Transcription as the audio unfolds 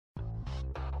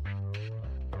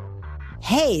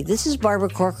Hey, this is Barbara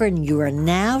Corcoran, and you are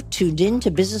now tuned in to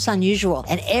Business Unusual.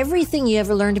 And everything you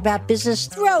ever learned about business,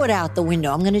 throw it out the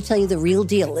window. I'm going to tell you the real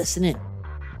deal. Listen in.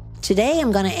 Today,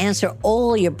 I'm going to answer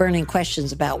all your burning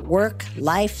questions about work,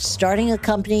 life, starting a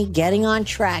company, getting on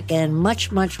track, and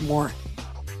much, much more.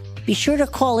 Be sure to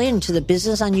call in to the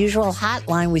Business Unusual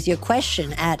hotline with your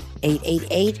question at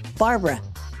 888-BARBARA.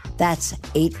 That's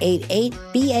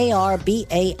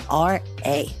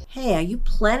 888-BARBARA. Hey, are you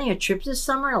planning a trip this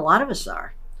summer? A lot of us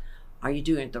are. Are you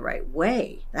doing it the right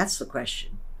way? That's the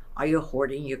question. Are you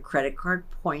hoarding your credit card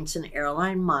points and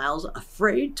airline miles,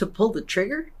 afraid to pull the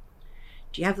trigger?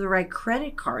 Do you have the right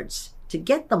credit cards to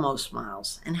get the most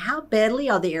miles? And how badly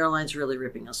are the airlines really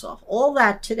ripping us off? All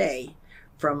that today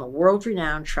from a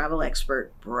world-renowned travel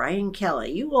expert, Brian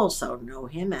Kelly. You also know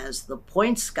him as the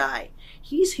Points Guy.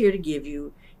 He's here to give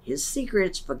you his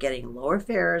secrets for getting lower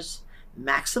fares,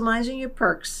 maximizing your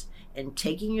perks, and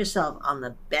taking yourself on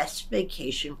the best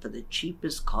vacation for the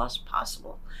cheapest cost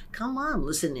possible. Come on,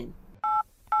 listen in.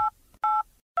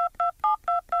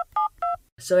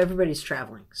 So everybody's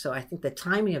traveling. So I think the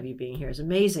timing of you being here is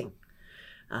amazing.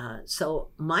 So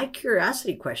my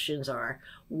curiosity questions are,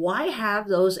 why have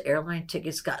those airline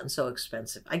tickets gotten so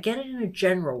expensive? I get it in a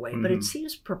general way, but it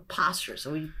seems preposterous.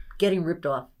 Are we getting ripped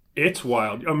off? It's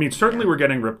wild. I mean, certainly we're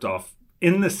getting ripped off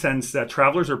in the sense that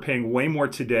travelers are paying way more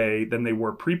today than they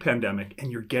were pre-pandemic,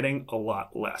 and you're getting a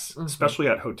lot less, especially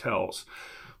at hotels.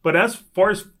 But as far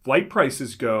as flight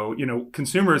prices go,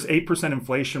 consumers, 8%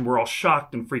 inflation, we're all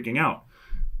shocked and freaking out.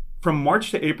 From March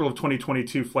to April of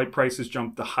 2022, flight prices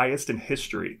jumped the highest in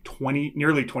history,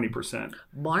 nearly 20%.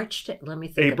 Let me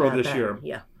think April about this that. year.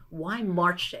 Yeah. Why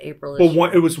March to April this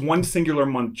year? It was one singular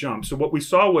month jump. So what we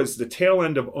saw was the tail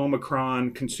end of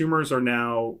Omicron. Consumers are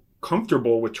now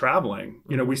comfortable with traveling.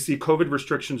 We see COVID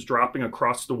restrictions dropping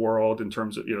across the world in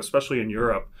terms of, especially in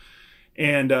Europe.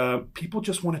 And people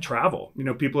just want to travel.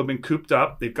 People have been cooped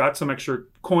up. They've got some extra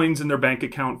coins in their bank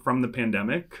account from the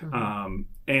pandemic.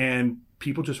 And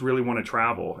people just really want to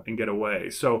travel and get away.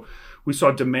 So we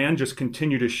saw demand just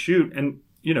continue to shoot. And,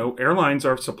 airlines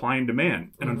are supply and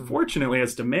demand. And unfortunately,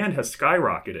 as demand has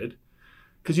skyrocketed,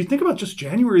 because you think about just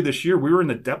January this year, we were in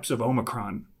the depths of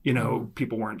Omicron.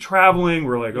 People weren't traveling.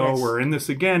 We're like, oh, we're in this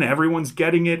again. Everyone's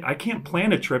getting it. I can't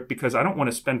plan a trip because I don't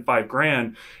want to spend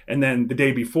 $5,000. And then the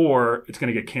day before, it's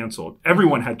going to get canceled.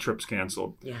 Everyone had trips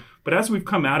canceled. Yeah. But as we've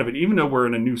come out of it, even though we're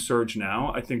in a new surge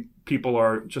now, I think people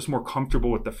are just more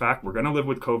comfortable with the fact we're going to live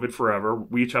with COVID forever.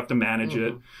 We each have to manage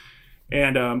it.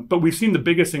 And but we've seen the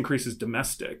biggest increase is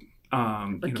domestic.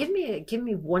 But give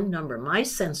me one number. My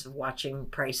sense of watching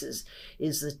prices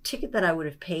is the ticket that I would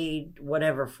have paid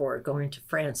whatever for going to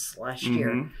France last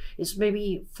year is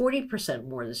maybe 40%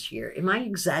 more this year. Am I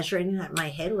exaggerating that in my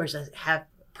head, or have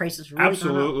prices really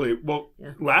Absolutely. gone up? Well,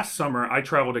 last summer I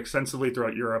traveled extensively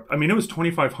throughout Europe. I mean, it was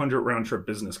 $2,500 round trip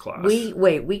business class.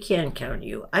 We can't count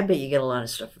you. I bet you get a lot of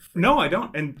stuff for free. No, I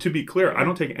don't. And to be clear, I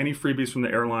don't take any freebies from the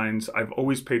airlines. I've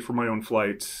always paid for my own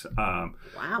flights. Wow.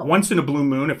 Once in a blue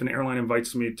moon, if an airline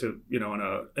invites me to, on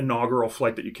an inaugural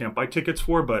flight that you can't buy tickets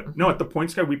for. But no, at the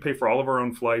Points Guy, we pay for all of our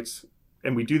own flights.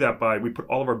 And we do that we put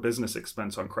all of our business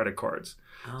expense on credit cards.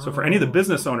 So for any of the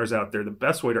business owners out there, the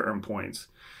best way to earn points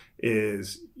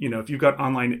is, if you've got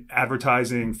online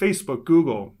advertising, Facebook,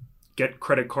 Google, get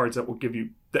credit cards that will give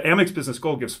you, the Amex Business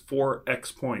Gold gives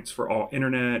 4x points for all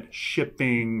internet,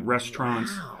 shipping,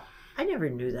 restaurants. Wow. I never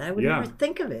knew that. I would never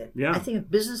think of it. Yeah. I think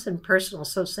of business and personal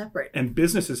so separate. And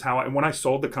business is when I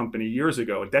sold the company years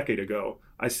ago, a decade ago,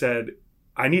 I said,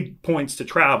 I need points to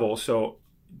travel, so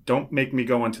don't make me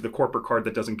go onto the corporate card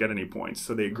that doesn't get any points.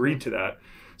 So they agreed to that.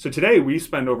 So today we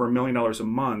spend over $1 million a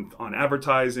month on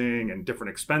advertising and different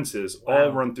expenses,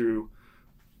 all run through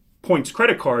Points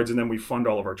credit cards, and then we fund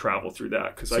all of our travel through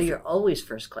that. So you're always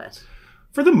first class?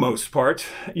 For the most part,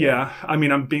 yeah. I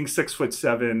mean, I'm being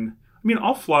 6'7". I mean,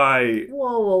 I'll fly.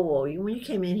 Whoa. When you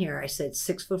came in here, I said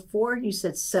 6'4", and you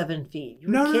said 7 feet.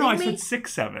 No, I said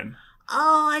 6'7".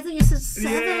 Oh, I think you said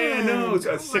 7. Yeah, no, it's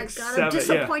 6'7". My God, I'm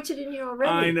disappointed in you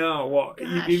already. I know. Well,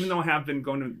 even though I have been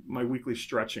going to my weekly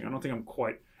stretching, I don't think I'm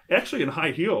quite. Actually, in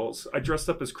high heels, I dressed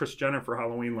up as Kris Jenner for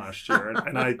Halloween last year,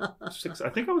 and I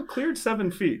think I was cleared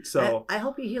 7 feet. So I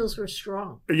hope your heels were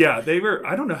strong. Yeah, they were.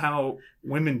 I don't know how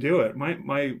women do it.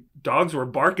 My dogs were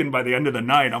barking by the end of the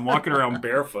night. I'm walking around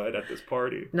barefoot at this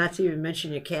party. Not to even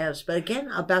mention your calves, but again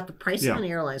about the pricing on the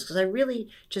airlines, because I really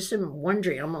just am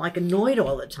wondering. I'm like annoyed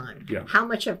all the time. Yeah. How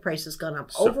much have prices gone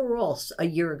up overall a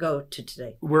year ago to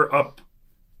today? We're up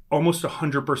almost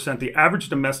 100%. The average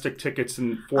domestic tickets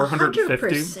in 450.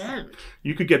 100%.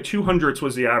 You could get 200s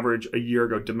was the average a year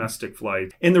ago domestic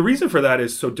flight. And the reason for that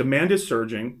is so demand is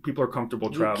surging. People are comfortable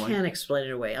traveling. You can't explain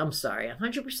it away. I'm sorry.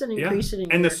 100% increase in a year.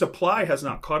 And the supply has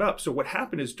not caught up. So what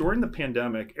happened is during the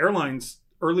pandemic, airlines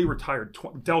early retired.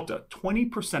 Delta,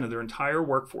 20% of their entire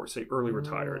workforce, they early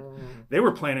retired. They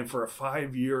were planning for a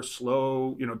 5-year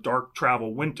slow, dark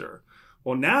travel winter.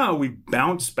 Well, now we've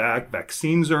bounced back.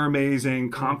 Vaccines are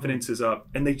amazing. Confidence is up,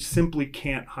 and they simply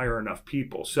can't hire enough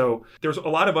people. So there's a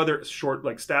lot of other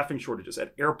staffing shortages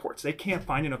at airports. They can't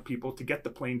find enough people to get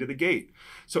the plane to the gate.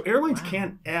 So airlines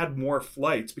can't add more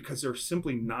flights because there's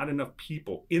simply not enough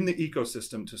people in the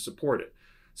ecosystem to support it.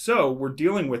 So we're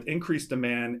dealing with increased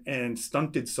demand and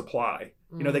stunted supply.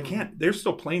 They can't. There's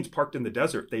still planes parked in the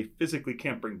desert. They physically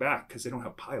can't bring back because they don't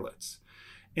have pilots.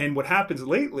 And what happens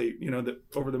lately,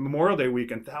 over the Memorial Day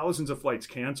weekend, thousands of flights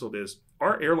canceled is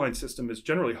our airline system is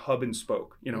generally hub and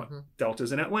spoke.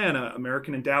 Delta's in Atlanta,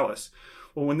 American in Dallas.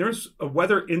 Well, when there's a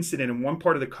weather incident in one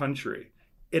part of the country,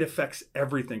 it affects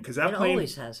everything because that plane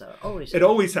always has. It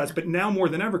always has, but now more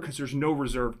than ever because there's no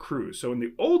reserve crews. So in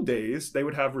the old days, they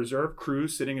would have reserve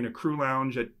crews sitting in a crew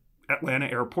lounge at Atlanta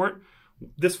Airport.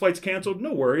 This flight's canceled.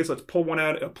 No worries. Let's pull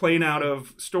a plane out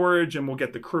of storage and we'll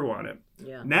get the crew on it.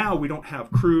 Yeah. Now we don't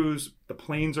have crews. The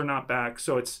planes are not back.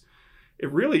 So it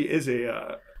really is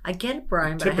I get it,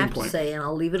 Brian, but I have to say, and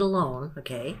I'll leave it alone,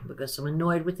 okay, because I'm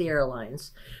annoyed with the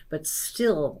airlines. But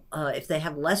still, if they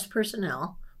have less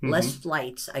personnel, less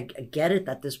flights, I get it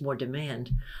that there's more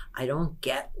demand. I don't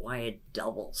get why it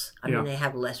doubles. I mean, they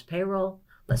have less payroll,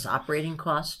 less operating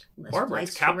cost, less Barbara,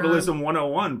 it's capitalism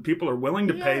 101. People are willing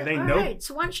to pay. They know. Right.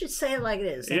 So why don't you say it like it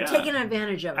is? They're taking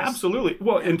advantage of us. Absolutely.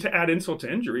 Well, and to add insult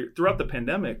to injury, throughout the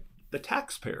pandemic, the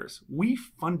taxpayers, we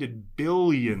funded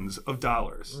billions of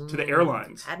dollars to the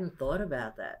airlines. Hadn't thought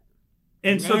about that.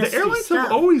 And so the airlines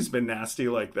have always been nasty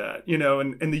like that,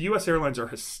 and the U.S. airlines are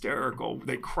hysterical.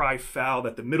 They cry foul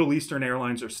that the Middle Eastern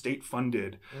airlines are state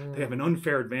funded. They have an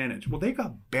unfair advantage. Well, they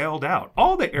got bailed out.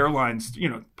 All the airlines,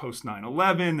 post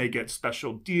 9/11, they get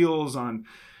special deals on,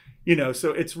 so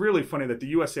it's really funny that the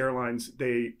U.S. airlines,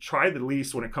 they try the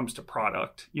least when it comes to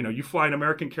product. You fly an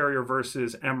American carrier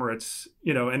versus Emirates,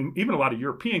 and even a lot of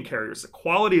European carriers, the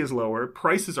quality is lower,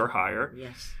 prices are higher.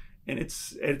 Yes. And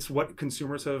it's what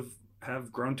consumers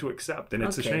have grown to accept, and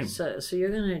it's a shame. So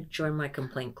you're going to join my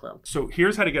complaint club. So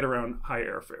here's how to get around high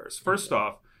airfares. First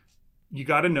off, you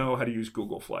got to know how to use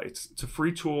Google Flights. It's a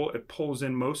free tool. It pulls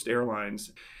in most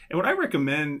airlines. And what I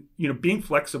recommend, being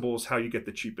flexible is how you get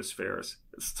the cheapest fares.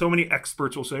 So many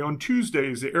experts will say on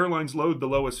Tuesdays, the airlines load the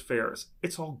lowest fares.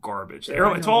 It's all garbage.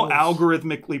 It's all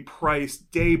algorithmically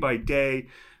priced day by day.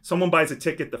 Someone buys a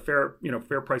ticket, the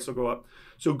fare price will go up.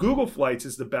 So Google Flights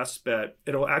is the best bet.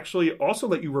 It'll actually also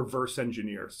let you reverse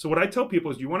engineer. So what I tell people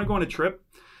is you want to go on a trip,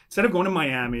 instead of going to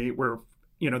Miami where,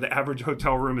 the average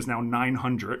hotel room is now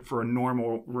 $900 for a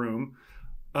normal room,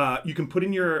 you can put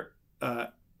in your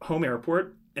home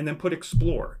airport and then put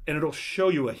Explore, and it'll show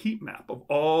you a heat map of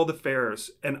all the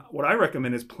fares. And what I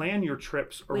recommend is plan your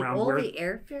trips around all the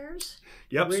airfares?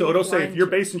 Yep. So it'll say if you're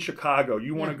based in Chicago,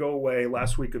 you want to go away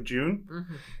last week of June,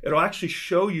 it'll actually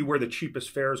show you where the cheapest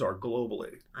fares are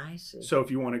globally. I see. So if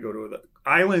you want to go to the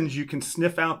islands, you can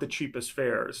sniff out the cheapest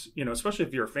fares, especially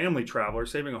if you're a family traveler,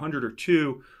 saving $100 or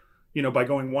 $200, by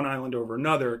going one island over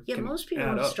another. Yeah, most people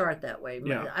don't start that way.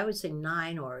 Yeah. I would say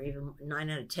 9 or even 9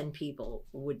 out of 10 people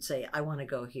would say, I want to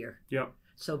go here. Yeah.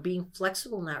 So being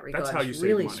flexible in that regard is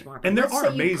really smart. And there are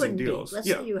amazing deals. Let's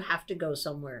say you have to go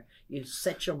somewhere. You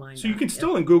set your mind So you can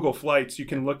still, in Google Flights, you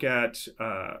can look at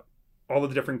all of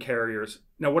the different carriers.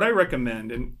 Now, what I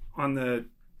recommend, and on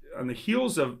the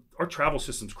heels of our travel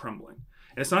system's crumbling,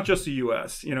 and it's not just the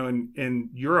U.S., in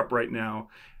Europe right now,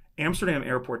 Amsterdam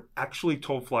Airport actually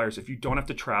told flyers, if you don't have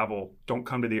to travel, don't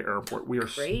come to the airport. We are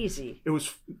crazy.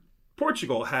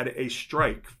 Portugal had a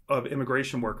strike of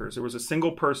immigration workers. There was a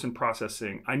single person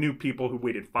processing. I knew people who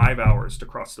waited 5 hours to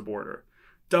cross the border.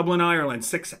 Dublin, Ireland,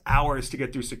 6 hours to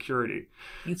get through security.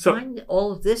 You find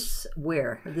all of this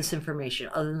this information,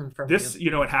 other than from this,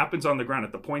 it happens on the ground.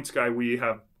 At the Points Guy, we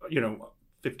have,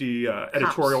 50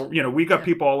 editorial, we got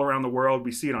people all around the world.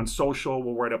 We see it on social.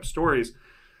 We'll write up stories.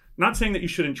 Not saying that you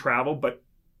shouldn't travel, but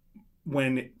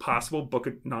when possible, book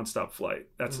a nonstop flight.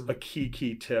 That's a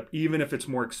key tip, even if it's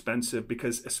more expensive,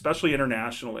 because especially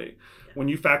internationally, when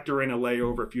you factor in a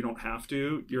layover, if you don't have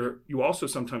to, you also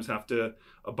sometimes have to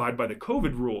abide by the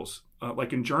COVID rules.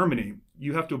 Like in Germany,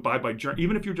 you have to abide by,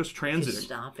 even if you're just transiting. Just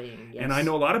stopping, yes. And I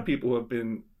know a lot of people who have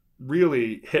been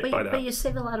really hit by that. But you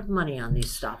save a lot of money on these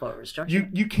stopovers, don't you?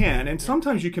 You can, and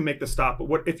sometimes you can make the stop.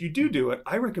 But if you do it,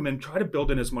 I recommend try to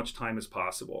build in as much time as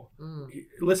possible.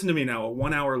 Listen to me now. A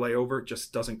 1 hour layover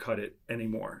just doesn't cut it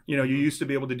anymore. You used to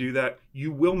be able to do that.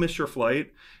 You will miss your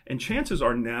flight, and chances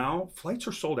are now flights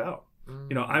are sold out.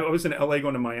 I was in LA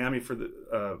going to Miami for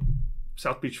the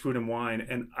South Beach Food and Wine,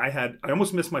 and I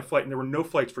almost missed my flight, and there were no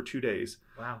flights for 2 days.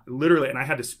 Wow. Literally, and I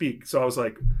had to speak, so I was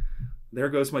like, there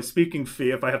goes my speaking fee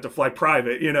if I have to fly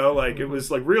private, it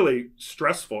was like really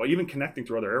stressful. Even connecting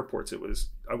through other airports,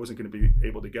 I wasn't going to be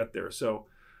able to get there. So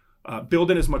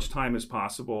build in as much time as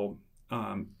possible.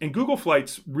 And Google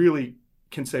Flights really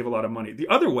can save a lot of money. The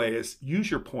other way is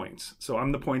use your points. So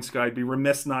I'm the points guy. I'd be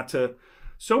remiss not to.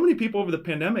 So many people over the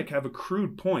pandemic have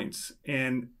accrued points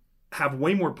and have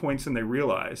way more points than they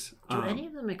realize. Do any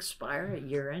of them expire at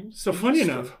year end? So funny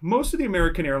enough, most of the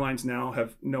American airlines now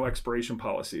have no expiration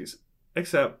policies.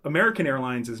 Except American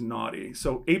Airlines is naughty.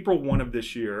 So April 1 of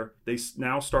this year, they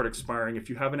now start expiring if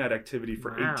you haven't had activity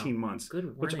for 18 months.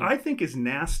 Good which warning. I think is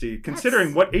nasty,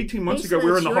 considering what 18 months ago we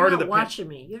were in the heart of the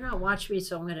pandemic. You're not watching me,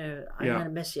 so I'm gonna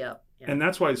mess you up. Yeah. And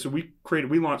that's why, so we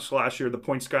launched last year the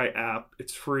Points Guy app.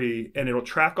 It's free, and it'll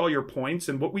track all your points.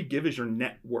 And what we give is your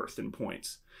net worth in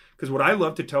points. Because what I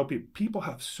love to tell people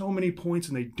have so many points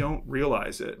and they don't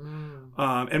realize it.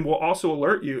 And we'll also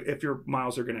alert you if your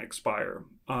miles are going to expire.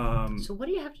 So what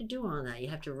do you have to do on that? You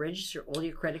have to register all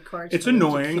your credit cards? It's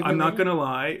annoying. I'm not going to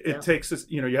lie. It takes this,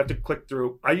 you have to click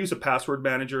through. I use a password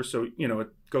manager, so, it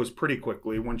goes pretty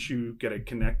quickly once you get it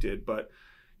connected. But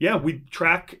yeah, we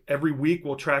track every week.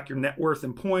 We'll track your net worth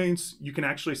and points. You can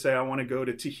actually say, I want to go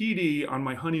to Tahiti on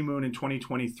my honeymoon in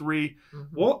 2023.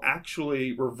 We'll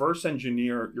actually reverse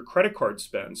engineer your credit card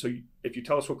spend. So if you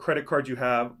tell us what credit card you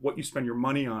have, what you spend your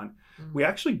money on, we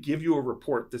actually give you a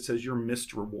report that says your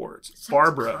missed rewards. Sounds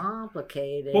Barbara.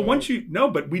 Complicated. Well,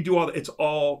 but we do it's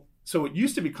all. So it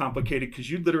used to be complicated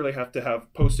because you literally have to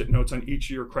have Post-it notes on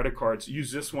each of your credit cards.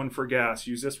 Use this one for gas.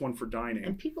 Use this one for dining.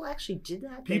 And people actually did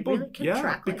that? People, they really kept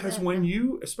track because like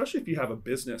when especially if you have a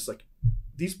business, like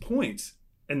these points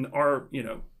and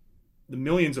the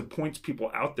millions of points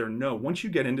people out there know, once you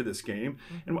get into this game,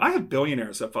 and I have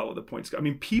billionaires that follow the points.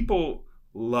 People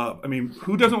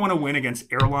who doesn't want to win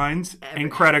against airlines and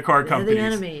credit card companies? They're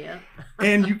the enemy, yeah.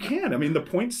 And you can. The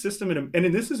point system,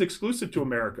 and this is exclusive to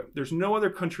America. There's no other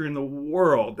country in the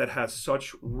world that has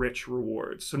such rich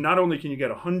rewards. So not only can you get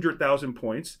 100,000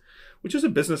 points, which is a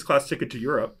business class ticket to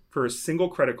Europe for a single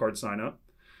credit card sign up,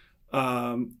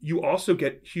 you also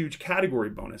get huge category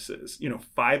bonuses.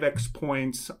 5x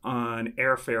points on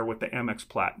airfare with the Amex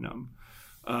Platinum.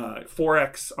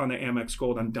 4x on the Amex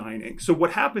Gold on dining. So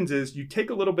what happens is you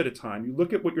take a little bit of time, you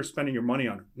look at what you're spending your money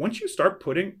on. Once you start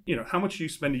putting, how much do you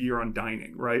spend a year on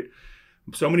dining, right?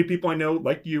 So many people I know,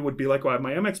 like you, would be like, I have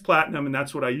my Amex Platinum and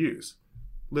that's what I use.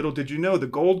 Little did you know, the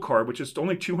Gold card, which is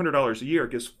only $200 a year,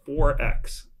 gives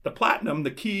 4x. The Platinum,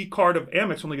 the key card of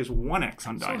Amex, only gives 1x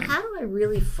on dining. So how do I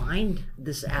really find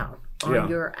this out? On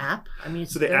your app?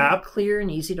 It's the very app, clear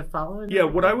and easy to follow.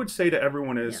 What I would say to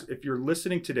everyone is, if you're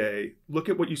listening today, look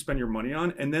at what you spend your money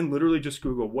on, and then literally just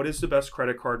Google, what is the best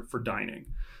credit card for dining?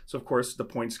 So, of course, the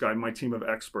Points Guy, my team of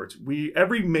experts.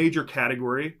 Every major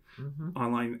category,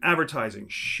 online advertising,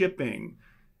 shipping,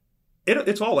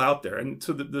 it's all out there. And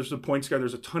so there's the Points Guy.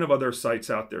 There's a ton of other sites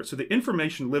out there. So the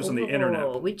information lives on the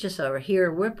internet. We just over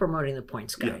here, we're promoting the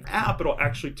Points Guy. The app, it'll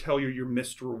actually tell you your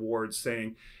missed rewards,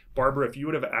 saying, Barbara, if you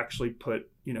would have actually put,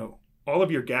 all of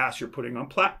your gas you're putting on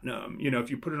Platinum, if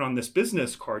you put it on this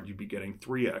business card, you'd be getting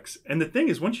 3x. And the thing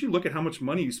is, once you look at how much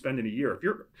money you spend in a year, if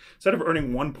you're, instead of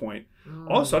earning 1 point,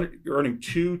 all of a sudden you're earning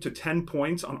 2 to 10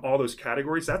 points on all those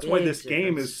categories. That's why this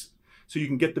game is, so you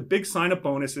can get the big sign-up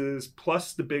bonuses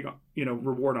plus the big,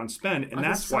 reward on spend, and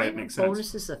that's why it makes sense.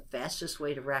 Bonus is the fastest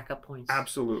way to rack up points.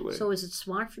 Absolutely. So is it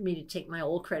smart for me to take my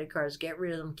old credit cards, get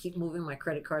rid of them, keep moving my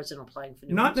credit cards and applying for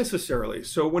new Not ones? necessarily.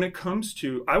 So when it comes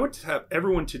to, I would have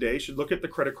everyone today should look at the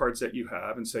credit cards that you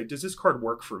have and say, does this card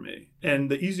work for me?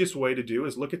 And the easiest way to do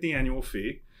is look at the annual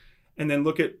fee and then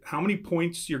look at how many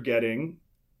points you're getting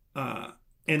and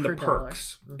the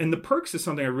perks. And the perks is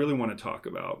something I really want to talk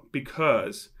about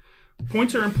because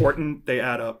points are important. They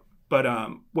add up. But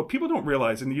what people don't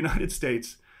realize in the United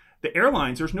States, the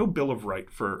airlines, there's no bill of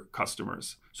right for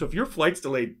customers. So if your flight's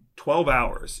delayed 12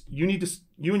 hours, you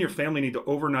and your family need to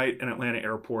overnight in Atlanta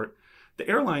airport. The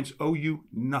airlines owe you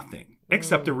nothing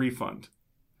except a refund.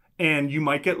 And you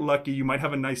might get lucky. You might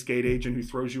have a nice gate agent who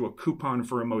throws you a coupon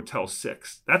for a Motel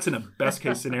 6. That's in a best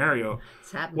case scenario.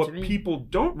 It's happened What to me. people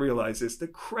don't realize is the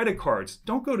credit cards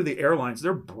don't go to the airlines.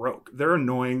 They're broke. They're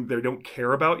annoying. They don't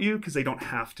care about you because they don't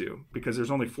have to, because there's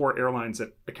only 4 airlines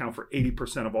that account for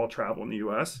 80% of all travel in the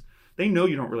US. They know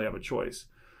you don't really have a choice.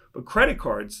 But credit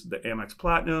cards, the Amex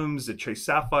Platinums, the Chase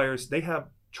Sapphires, they have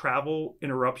travel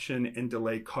interruption and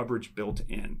delay coverage built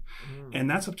in. And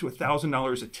that's up to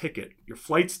 $1,000 a ticket. Your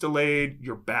flight's delayed,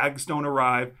 your bags don't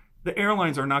arrive. The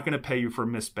airlines are not going to pay you for a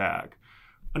missed bag.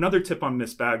 Another tip on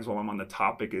missed bags while I'm on the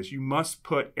topic is you must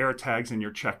put air tags in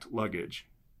your checked luggage.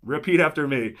 Repeat after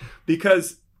me,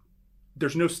 because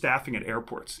there's no staffing at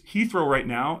airports. Heathrow right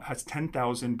now has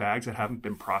 10,000 bags that haven't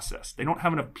been processed. They don't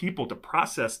have enough people to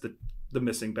process the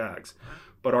missing bags.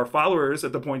 But our followers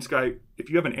at The Points Guy, if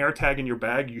you have an air tag in your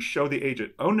bag, you show the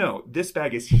agent, oh no, this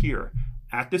bag is here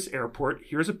at this airport.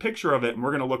 Here's a picture of it, and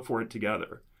we're going to look for it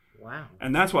together. Wow.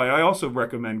 And that's why I also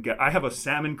recommend I have a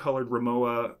salmon-colored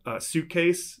Rimowa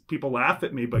suitcase. People laugh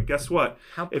at me, but guess what?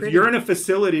 How pretty. If you're in a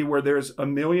facility where there's a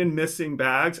million missing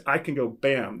bags, I can go,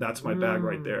 bam, that's my bag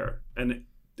right there. And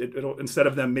it'll, instead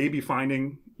of them maybe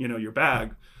finding, your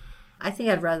bag. I think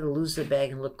I'd rather lose the bag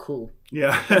and look cool.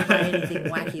 Yeah. Than try anything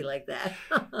wacky like that.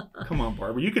 Come on,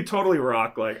 Barbara. You could totally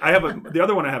rock. The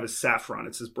other one I have is saffron.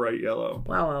 It's this bright yellow.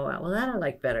 Wow. Well, that I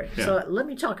like better. Yeah. So let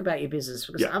me talk about your business,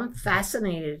 because I'm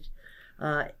fascinated.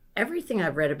 Everything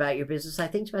I've read about your business, I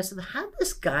think to myself, how did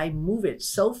this guy move it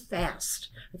so fast?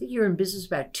 I think you were in business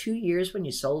about 2 years when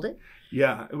you sold it.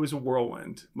 Yeah, it was a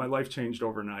whirlwind. My life changed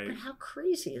overnight. But how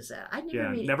crazy is that? I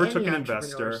never took an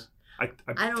investor. I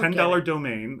 $10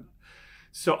 domain.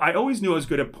 So I always knew I was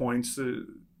good at points.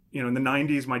 In the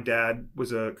 90s, my dad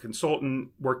was a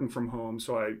consultant working from home.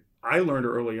 So I learned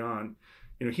early on.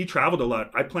 He traveled a lot.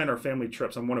 I planned our family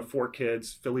trips. I'm one of 4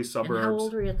 kids, Philly suburbs. And how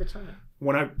old were you at the time?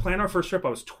 When I planned our first trip, I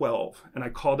was 12. And I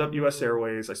called up US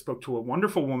Airways. I spoke to a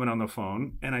wonderful woman on the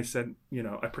phone. And I said,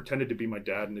 I pretended to be my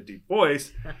dad in a deep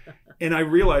voice. And I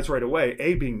realized right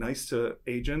away, being nice to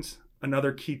agents,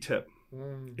 another key tip.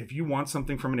 If you want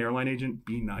something from an airline agent,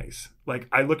 be nice.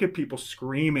 I look at people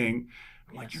screaming,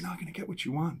 I'm like, you're not going to get what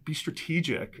you want. Be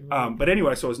strategic. But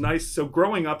anyway, so it was nice. So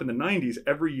growing up in the 90s,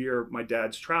 every year, my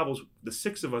dad's travels, the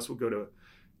 6 of us would go to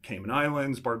Cayman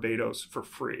Islands, Barbados for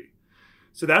free.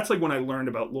 So that's when I learned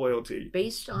about loyalty.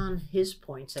 Based on his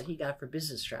points that he got for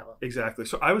business travel. Exactly.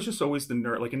 So I was just always the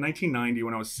nerd. In 1990,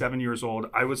 when I was 7 years old,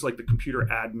 I was the computer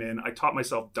admin. I taught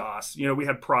myself DOS. We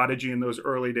had Prodigy in those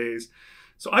early days.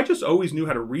 So I just always knew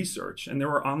how to research, and there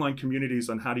were online communities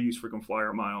on how to use frequent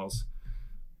flyer miles.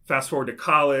 Fast forward to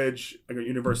college, I go to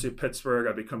University of Pittsburgh.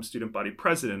 I become student body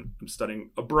president. I'm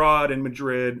studying abroad in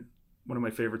Madrid, one of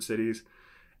my favorite cities.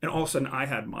 And all of a sudden I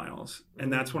had miles.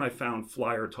 And that's when I found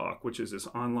Flyer Talk, which is this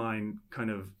online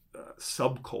kind of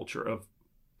subculture of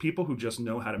people who just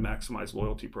know how to maximize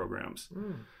loyalty programs.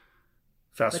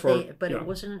 Fast forward. But it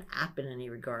wasn't an app in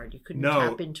any regard. You couldn't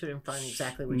tap into it and find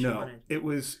exactly what you wanted. It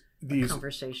was these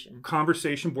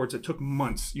conversation boards that took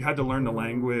months. You had to learn the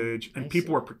language, and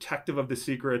people were protective of the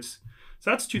secrets. So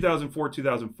that's 2004,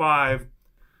 2005.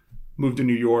 Moved to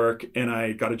New York, and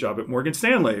I got a job at Morgan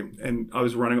Stanley, and I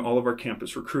was running all of our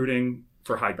campus recruiting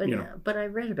for high. But I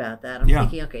read about that. I'm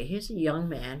thinking, okay, here's a young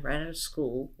man right out of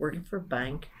school working for a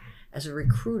bank as a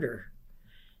recruiter,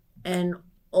 and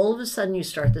all of a sudden you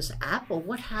start this app. Well,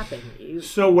 what happened?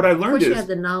 So what I learned is, you had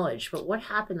the knowledge, but what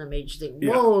happened that made you think,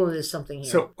 whoa, there's something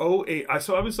here? So 2008,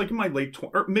 I was in my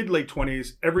mid-late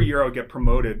 20s. Every year I would get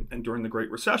promoted, and during the Great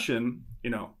Recession,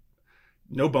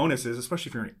 no bonuses, especially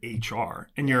if you're in HR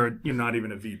and you're not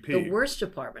even a VP. The worst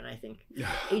department, I think.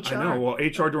 HR. I know. Well,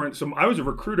 HR so I was a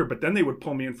recruiter, but then they would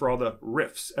pull me in for all the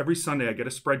RIFs. Every Sunday I get a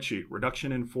spreadsheet,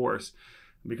 reduction in force.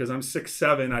 Because I'm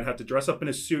 6'7", I'd have to dress up in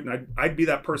a suit, and I'd be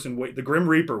that person, the Grim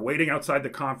Reaper, waiting outside the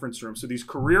conference room. So these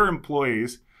career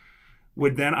employees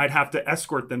I'd have to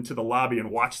escort them to the lobby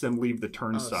and watch them leave the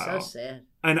turnstile. Oh, so sad.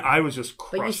 And I was just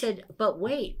crushed. But you said, but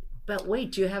wait,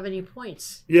 do you have any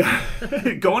points? Yeah.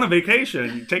 Go on a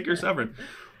vacation, you take your severance.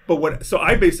 So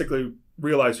I basically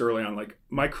realized early on,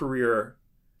 my career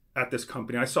at this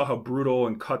company, I saw how brutal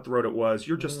and cutthroat it was.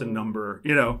 You're just a number,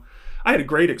 I had a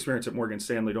great experience at Morgan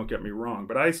Stanley, don't get me wrong,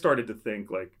 but I started to think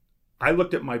I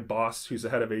looked at my boss who's the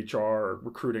head of HR or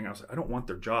recruiting. I was like, I don't want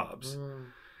their jobs.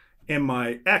 And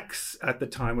my ex at the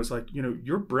time was like,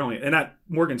 you're brilliant. And at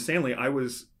Morgan Stanley, I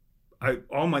was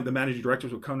the managing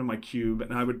directors would come to my cube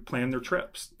and I would plan their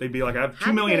trips. They'd be like, I have How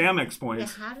 2 did million they- Amex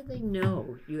points. Yeah, how did they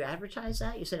know? You advertised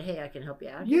that? You said, hey, I can help you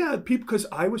out? Yeah, people, because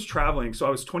I was traveling. So I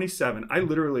was 27. I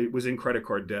literally was in credit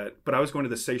card debt, but I was going to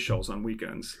the Seychelles on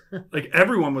weekends. Like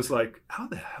everyone was like, how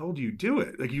the hell do you do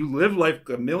it? Like you live like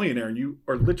a millionaire and you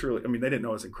are literally, I mean, they didn't know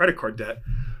I was in credit card debt.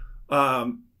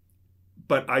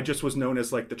 But I just was known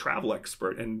as like the travel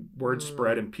expert, and word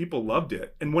spread and people loved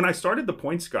it. And when I started the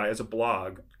Points Guy as a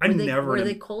blog, Were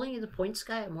they calling you the Points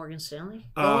Guy at Morgan Stanley?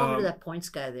 Go over to that Points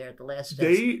Guy there at the last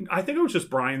desk. I think it was just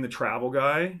Brian the Travel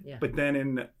Guy. Yeah. But then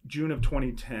in June of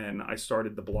 2010, I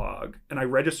started the blog and I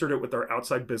registered it with our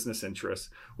outside business interests,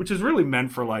 which is really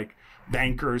meant for like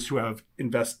bankers who have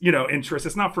interests.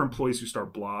 It's not for employees who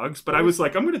start blogs. But I was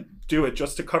like, I'm going to do it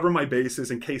just to cover my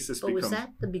bases in case this becomes. Was that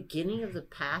the beginning of the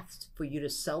path for you to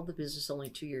sell the business only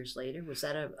 2 years later? Was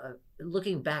that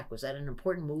looking back, was that an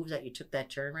important move that you took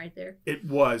that turn right there? It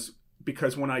was,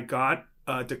 because when I got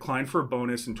declined for a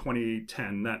bonus in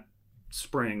 2010, that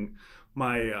spring,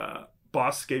 my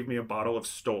boss gave me a bottle of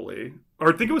Stoli,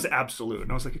 or I think it was Absolute.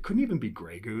 And I was like, it couldn't even be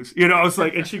Grey Goose. I was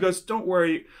like, and she goes, don't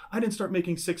worry. I didn't start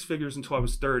making six figures until I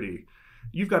was 30.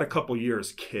 You've got a couple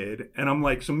years, kid. And I'm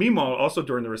like, so meanwhile, also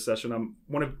during the recession, I'm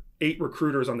one of 8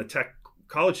 recruiters on the tech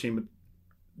college team.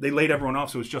 They laid everyone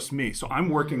off, so it was just me. So I'm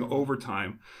working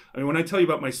overtime. I mean, when I tell you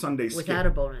about my Sunday without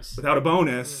a bonus.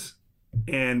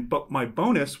 But my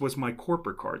bonus was my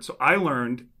corporate card. So I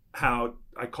learned how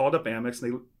I called up Amex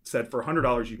and they said for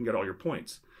 $100 you can get all your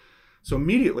points. So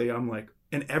immediately I'm like,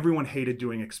 and everyone hated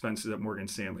doing expenses at Morgan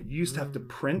Stanley. You used to have to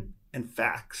print and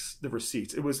fax the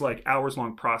receipts. It was like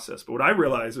hours-long process. But what I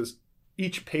realized is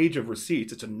each page of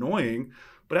receipts, it's annoying,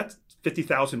 but that's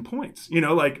 50,000 points.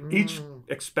 Each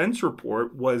expense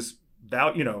report was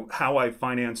about, how I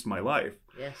financed my life.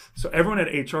 Yes. So everyone at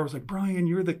HR was like, Brian,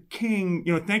 you're the king.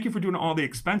 Thank you for doing all the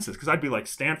expenses. Because I'd be like,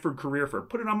 Stanford Career Fair,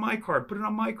 put it on my card, put it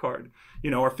on my card.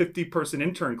 Our 50-person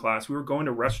intern class, we were going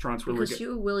to restaurants where because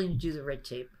you were willing to do the red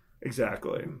tape.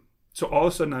 Exactly. So all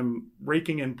of a sudden I'm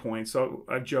raking in points. So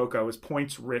I joke, I was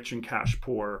points rich and cash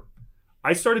poor.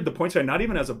 I started the Points Guy not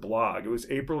even as a blog. It was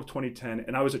April of 2010,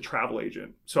 and I was a travel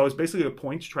agent. So I was basically a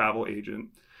points travel agent.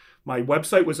 My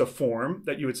website was a form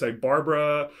that you would say,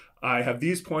 Barbara, I have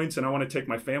these points, and I want to take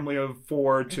my family of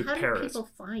 4 to Paris. How did people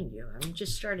find you? I mean,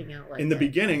 just starting out like in the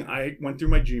beginning, I went through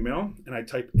my Gmail, and I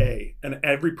typed A, and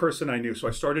every person I knew. So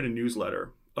I started a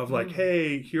newsletter of like,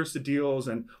 hey, here's the deals.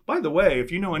 And by the way,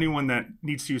 if you know anyone that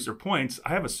needs to use their points, I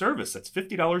have a service that's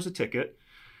 $50 a ticket.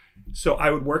 So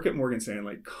I would work at Morgan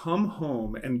Stanley, come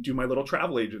home and do my little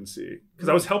travel agency because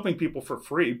I was helping people for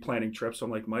free planning trips. So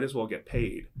I'm like, might as well get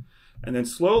paid. And then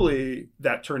slowly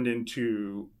that turned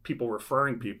into people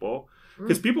referring people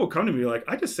because people would come to me like,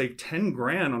 I just saved 10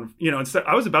 grand on, instead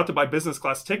I was about to buy business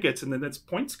class tickets and then this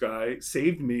Points Guy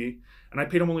saved me and I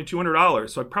paid him only $200.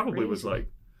 So I probably was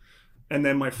like, and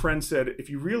then my friend said, if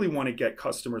you really want to get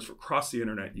customers across the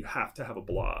internet, you have to have a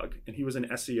blog. And he was an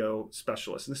SEO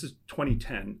specialist. And this is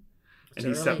 2010. And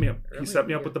he set me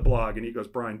up with the blog. And he goes,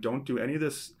 Brian, don't do any of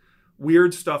this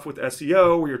weird stuff with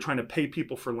SEO where you're trying to pay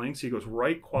people for links. He goes,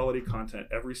 write quality content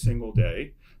every single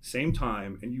day, same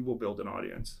time, and you will build an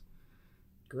audience.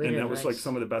 Great advice. That was like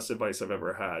some of the best advice I've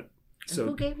ever had. And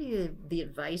who gave you the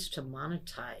advice to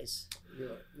monetize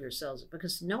your sales?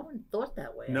 Because no one thought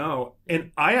that way. No.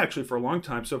 And I actually, for a long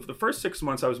time, so for the first 6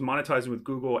 months, I was monetizing with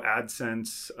Google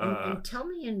AdSense. And tell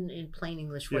me in plain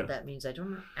English what that means. I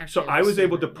don't So actually I was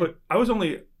able to put, I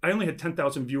only had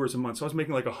 10,000 viewers a month. So I was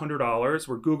making like $100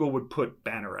 where Google would put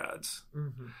banner ads.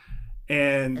 Mm-hmm.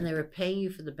 And they were paying you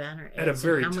for the banner ads at a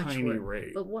very tiny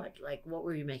rate. But what? Like, what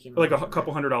were you making? Like a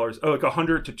couple $100, like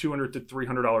 $100 to $200 to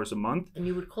 $300 a month. And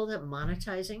you would call that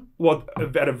monetizing? Well,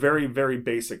 at a very, very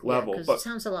basic level. Because it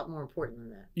sounds a lot more important than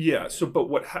that. Yeah. So, but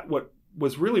what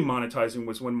was really monetizing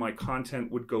was when my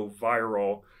content would go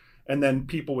viral, and then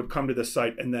people would come to the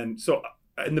site, and then so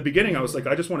in the beginning, I was like,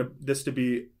 I just wanted this to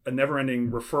be a never-ending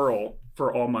referral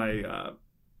for all my.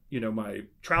 My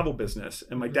travel business.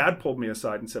 And my dad pulled me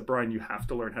aside and said, Brian, you have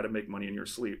to learn how to make money in your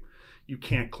sleep. You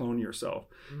can't clone yourself.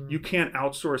 You can't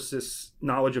outsource this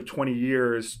knowledge of 20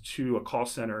 years to a call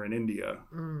center in India.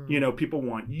 People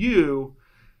want you.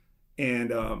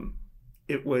 And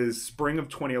it was spring of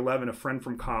 2011, a friend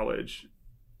from college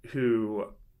who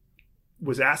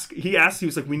was he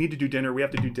was like, we need to do dinner. We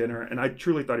have to do dinner. And I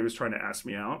truly thought he was trying to ask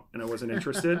me out and I wasn't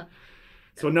interested.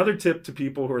 So another tip to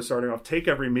people who are starting off, take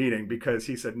every meeting, because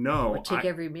he said, no. Or take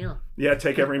every meal. Yeah,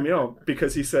 take every meal.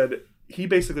 Because he said he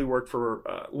basically worked for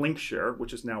Linkshare,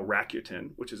 which is now Rakuten,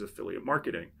 which is affiliate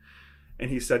marketing. And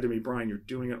he said to me, Brian, you're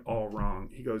doing it all wrong.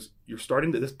 He goes,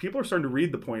 people are starting to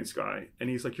read the Points Guy. And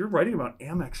he's like, you're writing about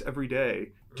Amex every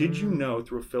day. Did you know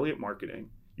through affiliate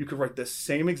marketing, you could write the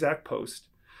same exact post,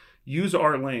 use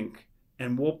our link,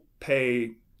 and we'll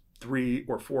pay $300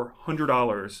 or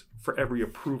 $400 for every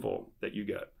approval that you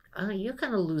get. You're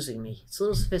kind of losing me. It's a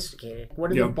little sophisticated. What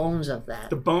are the bones of that?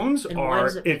 The bones are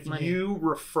if money? you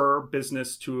refer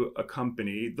business to a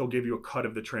company, they'll give you a cut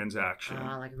of the transaction.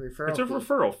 Like a referral It's a fee.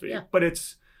 referral fee, Yeah. but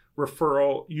it's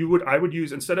referral. I would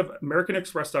use, instead of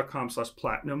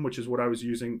AmericanExpress.com/platinum, which is what I was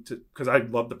using because I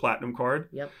love the platinum card.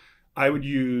 Yep. I would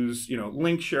use,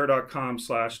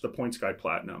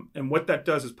 linkshare.com/thepointsguyplatinum. And what that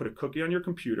does is put a cookie on your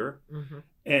computer. Mm-hmm.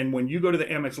 And when you go to the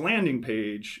Amex landing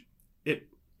page,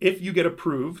 if you get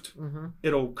approved,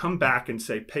 it'll come back and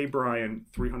say, pay Brian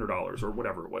 $300 or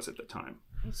whatever it was at the time.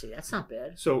 I see. That's not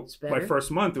bad. So my first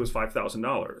month, it was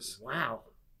 $5,000. Wow.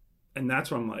 And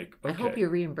that's when I'm like, okay. I hope you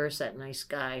reimburse that nice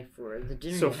guy for the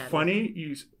dinner So you had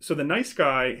funny. So the nice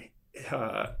guy...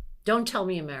 Don't tell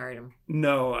me you married him.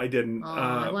 No, I didn't.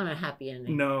 I want a happy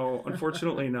ending. No,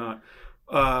 unfortunately not.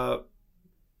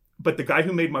 But the guy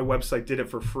who made my website did it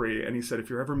for free. And he said,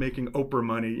 if you're ever making Oprah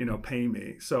money, pay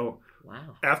me. So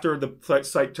wow. After the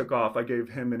site took off, I gave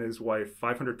him and his wife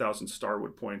 500,000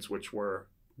 Starwood points, which were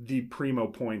the primo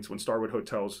points when Starwood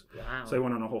Hotels. Wow. So they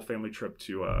went on a whole family trip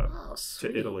to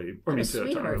Italy. What a to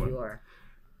sweetheart Ireland. you are.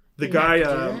 The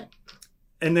guy...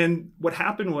 And then what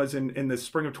happened was in the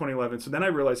spring of 2011, so then I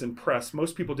realized in press,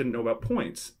 most people didn't know about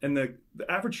points. And the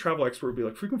average travel expert would be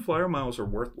like, frequent flyer miles are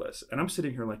worthless. And I'm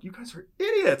sitting here like, you guys are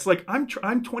idiots. Like, I'm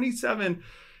 27.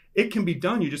 It can be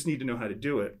done. You just need to know how to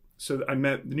do it. So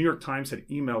the New York Times had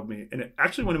emailed me, and it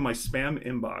actually went in my spam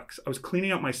inbox. I was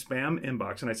cleaning out my spam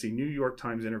inbox, and I see New York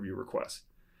Times interview request.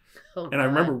 Oh, and I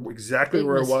remember exactly Big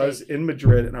where mistake. it was in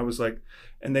Madrid, and I was like,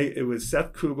 it was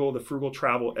Seth Kugel, the Frugal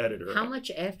Travel editor. How much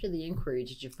after the inquiry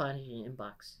did you find it in your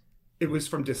inbox? It was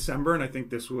from December, and I think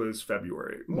this was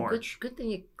February, March. Good thing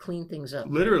you cleaned things up.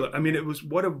 Literally, I mean, it was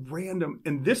what a random,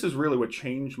 and this is really what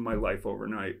changed my life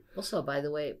overnight. Also, by the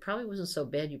way, it probably wasn't so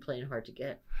bad you playing hard to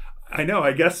get. I know.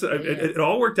 I guess it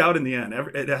all worked out in the end.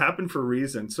 It happened for a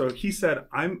reason. So he said,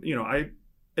 I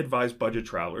advise budget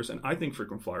travelers, and I think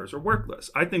frequent flyers are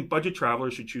worthless. I think budget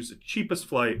travelers should choose the cheapest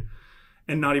flight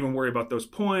and not even worry about those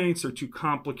points or too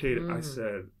complicated. I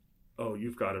said, oh,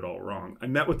 you've got it all wrong. I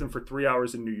met with him for 3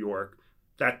 hours in New York.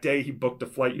 That day, he booked a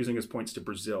flight using his points to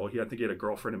Brazil. I think he had a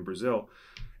girlfriend in Brazil,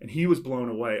 and he was blown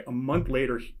away. A month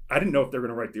later, I didn't know if they were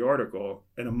going to write the article,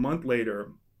 and a month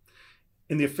later,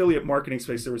 in the affiliate marketing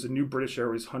space, there was a new British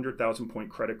Airways 100,000 point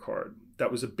credit card.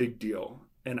 That was a big deal.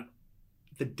 And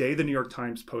the day the New York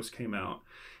Times post came out,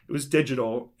 it was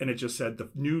digital, and it just said the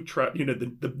new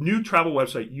travel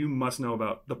website you must know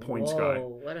about, the Points Guy.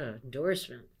 Oh, what an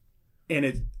endorsement!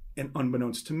 And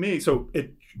unbeknownst to me, so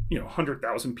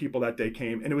 100,000 people that day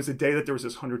came, and it was the day that there was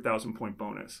this 100,000 point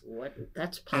bonus. What?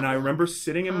 That's pop. And I remember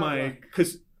sitting in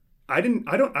because I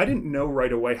didn't know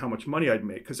right away how much money I'd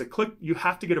make, because you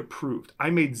have to get approved. I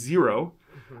made zero.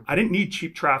 I didn't need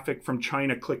cheap traffic from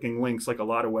China clicking links like a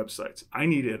lot of websites. I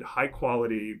needed high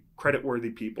quality,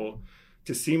 credit-worthy people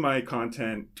to see my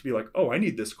content, to be like, oh, I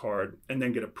need this card, and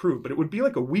then get approved. But it would be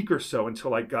like a week or so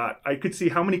until I could see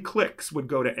how many clicks would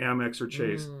go to Amex or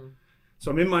Chase.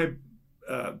 So I'm in my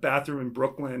bathroom in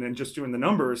Brooklyn and just doing the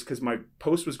numbers because my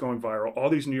post was going viral. All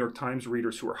these New York Times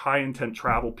readers who were high intent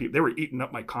travel people, they were eating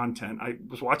up my content. I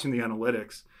was watching the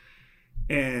analytics.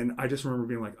 And I just remember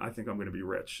being like, I think I'm going to be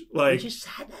rich. Like, you just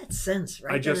had that sense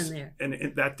right then and there.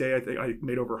 And that day, I think I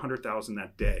made over 100,000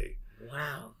 that day.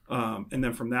 Wow. And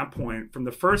then from that point, from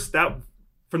the first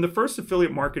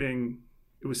affiliate marketing,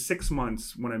 it was 6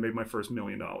 months when I made my first $1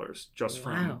 million just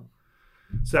from.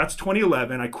 So that's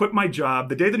 2011. I quit my job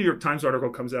the day the New York Times article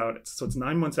comes out. So it's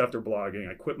 9 months after blogging.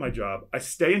 I quit my job. I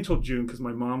stay until June because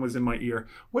my mom was in my ear.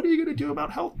 What are you going to do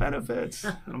about health benefits?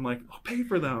 And I'm like, I'll pay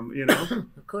for them,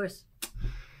 Of course.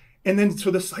 And then so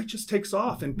the site just takes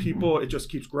off, and it just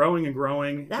keeps growing and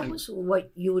growing. That was what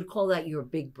you would call that your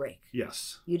big break.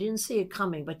 Yes. You didn't see it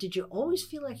coming, but did you always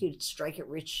feel like you'd strike it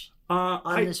rich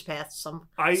on this path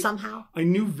somehow? I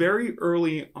knew very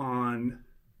early on,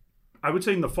 I would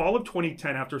say in the fall of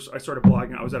 2010, after I started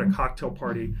blogging, I was at a cocktail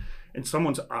party, and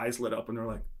someone's eyes lit up, and they're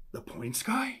like, the Points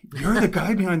Guy? You're the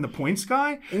guy behind the Points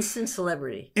Guy? Instant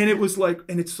celebrity. And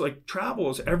it's like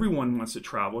travels. Everyone wants to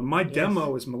travel. And my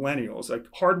demo is millennials, like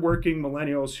hardworking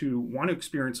millennials who want to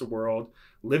experience the world,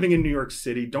 living in New York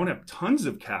City, don't have tons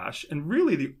of cash. And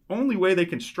really the only way they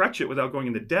can stretch it without going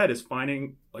into debt is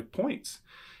finding like points.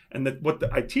 And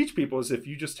I teach people is if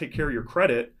you just take care of your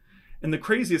credit. And the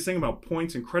craziest thing about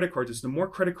points and credit cards is the more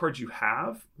credit cards you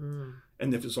have,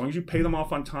 And if as long as you pay them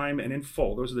off on time and in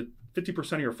full, those are the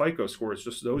 50% of your FICO score is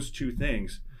just those two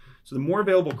things. So the more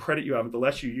available credit you have, the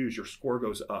less you use, your score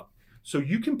goes up. So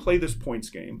you can play this points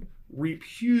game, reap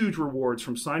huge rewards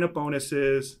from sign-up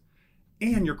bonuses,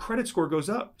 and your credit score goes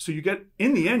up. So you get,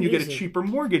 in the end, you get a cheaper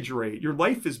mortgage rate. Your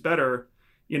life is better,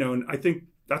 and I think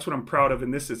that's what I'm proud of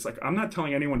in this. It's like, I'm not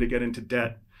telling anyone to get into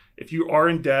debt. If you are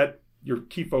in debt, your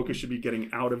key focus should be getting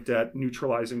out of debt,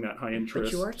 neutralizing that high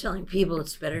interest. But you are telling people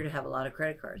it's better to have a lot of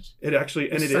credit cards. It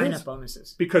actually, and it is. Sign-up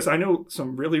bonuses. Because I know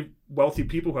some really wealthy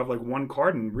people who have like one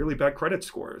card and really bad credit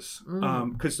scores.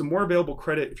 Because the more available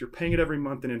credit, if you're paying it every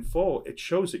month and in full, it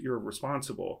shows that you're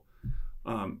responsible.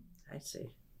 I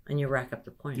see. And you rack up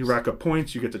the points. You rack up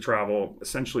points, you get to travel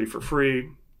essentially for free.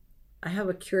 I have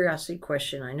a curiosity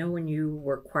question. I know when you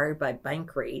were acquired by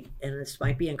Bankrate, and this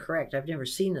might be incorrect, I've never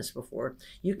seen this before,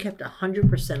 you kept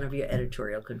 100% of your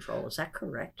editorial control. Is that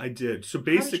correct? I did. So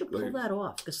basically... How did you pull that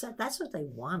off? Because that's what they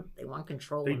want. They want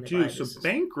control. They do. So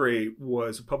Bankrate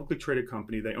was a publicly traded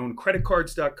company. They own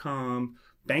creditcards.com,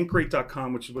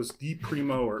 Bankrate.com, which was the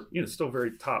primo or, still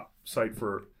very top site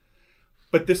for...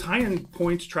 But this high-end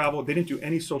points travel, they didn't do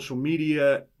any social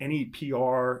media, any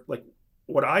PR, like...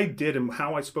 What I did and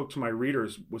how I spoke to my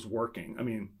readers was working. I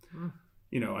mean,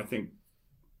 I think,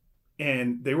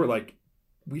 and they were like,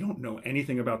 we don't know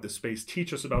anything about this space.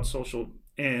 Teach us about social.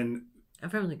 And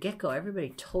from the get-go, everybody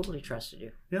totally trusted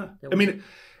you. Yeah.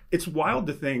 It's wild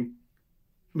to think,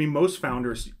 most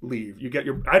founders leave.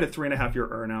 I had a 3.5-year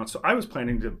earn out. So I was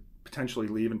planning to potentially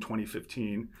leave in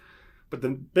 2015, but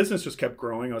the business just kept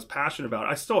growing. I was passionate about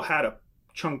it. I still had a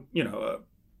chunk,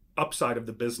 upside of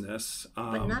the business.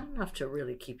 But not enough to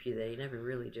really keep you there. You never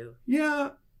really do.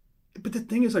 Yeah. But the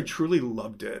thing is, I truly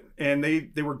loved it. And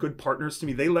they were good partners to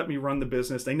me. They let me run the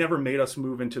business. They never made us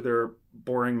move into their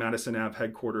boring Madison Ave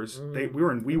headquarters. We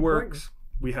were in WeWorks.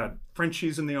 We had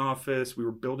Frenchies in the office. We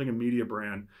were building a media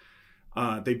brand.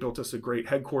 They built us a great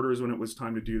headquarters when it was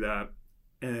time to do that.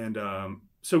 And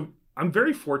so I'm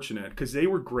very fortunate because they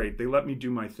were great. They let me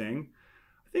do my thing.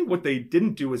 I think what they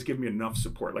didn't do was give me enough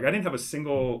support. Like I didn't have a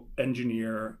single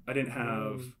engineer. I didn't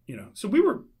have, so we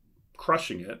were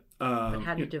crushing it. But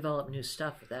how do you develop new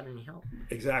stuff without any help?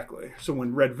 Exactly. So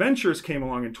when Red Ventures came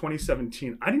along in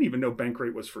 2017, I didn't even know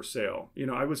Bankrate was for sale.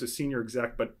 I was a senior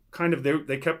exec, but kind of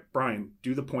they kept, Brian,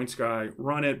 do the points guy,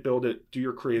 run it, build it, do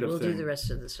your creative thing. We'll do the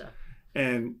rest of the stuff.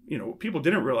 And, what people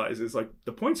didn't realize is like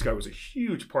the points guy was a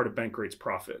huge part of Bankrate's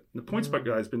profit. And the points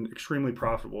guy has been extremely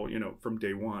profitable, from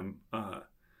day one.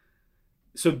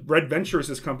 So Red Ventures,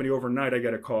 this company, overnight, I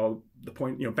get a call. The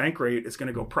point, Bankrate is going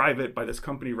to go private by this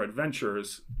company, Red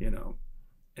Ventures,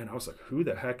 and I was like, who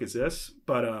the heck is this?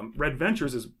 But Red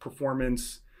Ventures is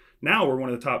performance. Now we're one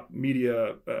of the top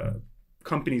media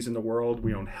companies in the world.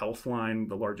 We own Healthline,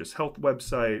 the largest health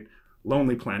website,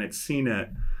 Lonely Planet,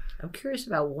 CNET. I'm curious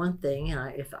about one thing, and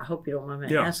I hope you don't mind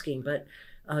me asking, but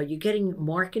you're getting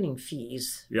marketing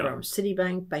fees from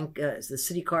Citibank, the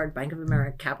Citicard, Bank of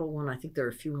America, Capital One. I think there are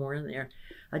a few more in there.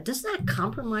 Doesn't that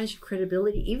compromise your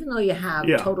credibility, even though you have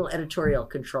total editorial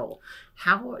control?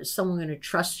 How is someone going to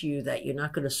trust you that you're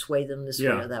not going to sway them this way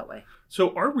or that way?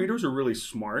 So our readers are really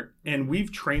smart, and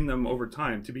we've trained them over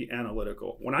time to be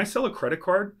analytical. When I sell a credit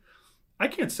card, I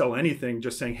can't sell anything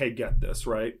just saying, hey, get this,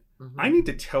 right? Mm-hmm. I need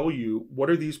to tell you what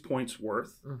are these points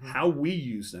worth, how we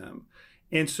use them.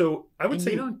 And so I would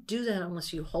say... you don't do that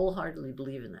unless you wholeheartedly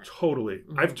believe in that. Totally.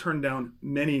 Mm-hmm. I've turned down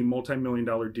many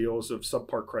multi-million-dollar deals of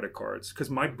subpar credit cards because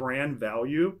my brand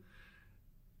value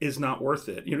is not worth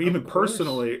it. Even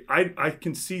personally, I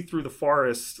can see through the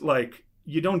forest, like,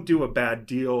 you don't do a bad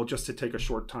deal just to take a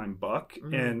short-time buck.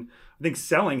 Mm-hmm. And I think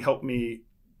selling helped me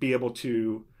be able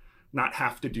to not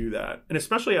have to do that. And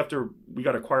especially after we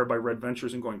got acquired by Red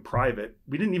Ventures and going private,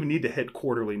 we didn't even need to hit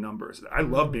quarterly numbers. I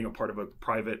love being a part of a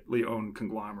privately owned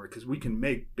conglomerate because we can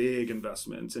make big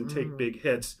investments and take big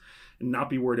hits and not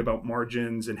be worried about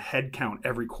margins and head count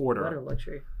every quarter. What a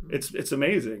luxury. It's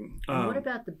amazing. And what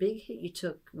about the big hit you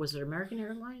took? Was it American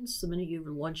Airlines the minute you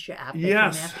launched your app?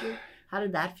 Yes. After you? How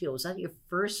did that feel? Was that your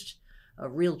first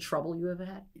real trouble you ever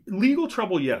had? Legal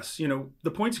trouble, yes.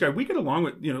 The points guy, we get along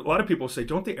with, a lot of people say,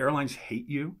 don't the airlines hate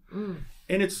you?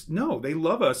 And it's, no, they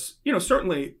love us.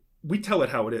 Certainly we tell it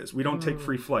how it is. We don't take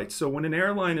free flights. So when an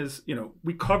airline is,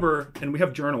 we cover, and we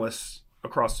have journalists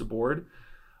across the board.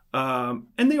 And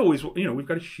they always, we've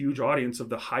got a huge audience of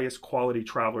the highest quality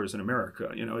travelers in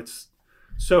America.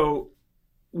 So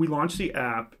we launched the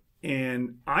app.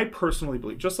 And I personally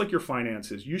believe, just like your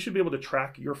finances, you should be able to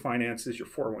track your finances, your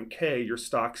 401k, your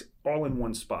stocks, all in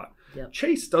one spot. Yep.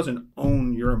 Chase doesn't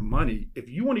own your money. If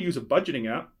you want to use a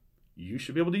budgeting app, you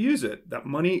should be able to use it. That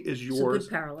money is yours. It's a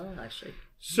good parallel, actually.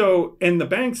 So, and the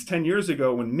banks 10 years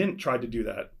ago, when Mint tried to do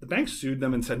that, the banks sued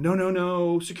them and said,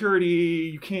 no,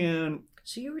 security, you can't.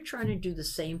 So you were trying to do the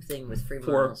same thing with free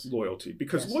For miles. loyalty,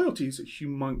 because Yes. loyalty is a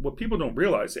what people don't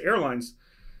realize. The airlines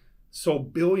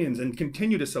sold billions and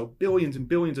continue to sell billions and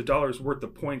billions of dollars worth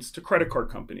of points to credit card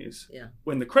companies. Yeah.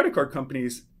 When the credit card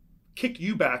companies kick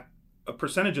you back a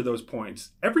percentage of those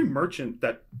points, every merchant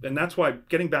and that's why,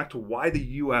 getting back to why the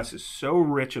US is so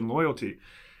rich in loyalty,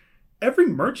 every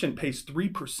merchant pays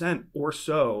 3% or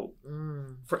so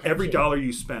for every dollar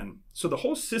you spend. So the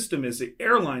whole system is the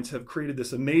airlines have created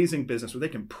this amazing business where they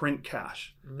can print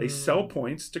cash. They sell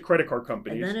points to credit card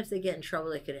companies. And then if they get in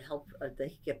trouble, they could help. They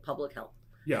could get public help.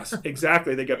 Yes,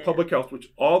 exactly. They get public health,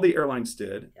 which all the airlines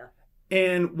did. Yeah.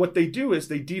 And what they do is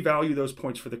they devalue those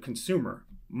points for the consumer.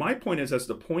 My point is, as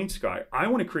the points guy, I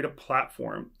want to create a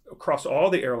platform across all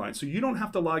the airlines so you don't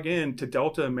have to log in to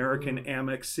Delta, American,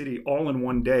 Amex, Citi all in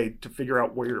one day to figure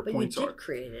out where your points But you are. did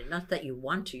create it. Not that you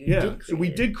want to. You Yeah, did create so we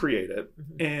it. did create it.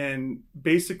 And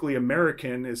basically,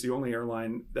 American is the only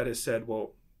airline that has said,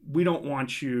 well, we don't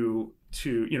want you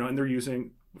to, and they're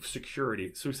using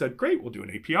security. So we said, great, we'll do an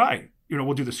API.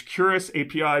 We'll do the Securus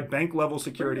API, bank level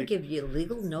security. Did they give you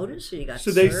legal notice, or you got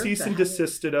So they served, cease or and how did-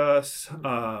 desisted us.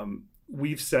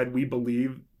 We've said we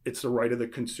believe it's the right of the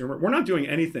consumer. We're not doing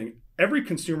anything. Every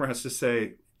consumer has to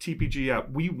say, TPG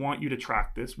app, we want you to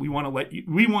track this. We want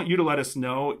you to let us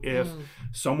know if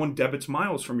someone debits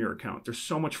miles from your account. There's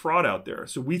so much fraud out there.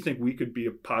 So we think we could be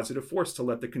a positive force to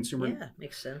let the consumer. Yeah,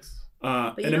 makes sense.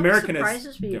 But But and you know American what is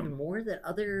surprises me even more, that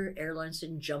other airlines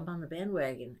didn't jump on the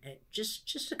bandwagon just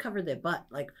to cover their butt.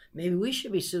 Like, maybe we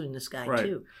should be suing this guy Right.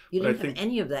 too. You But I didn't have think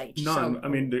any of that. You just none. sold I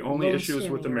mean, the only loan issue is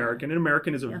with standing around. American, and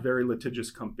American is a Yeah. very litigious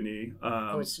company.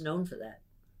 It's known for that.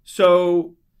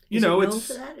 So Is it known it's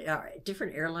for that?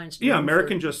 Different airlines. yeah. known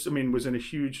American for- was in a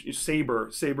huge Sabre.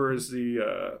 Sabre is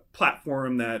the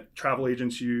platform that travel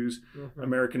agents use.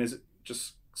 American is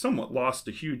just somewhat lost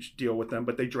a huge deal with them,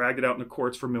 but they dragged it out in the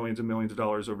courts for millions and millions of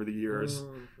dollars over the years,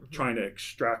 trying to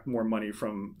extract more money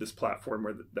from this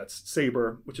platform that's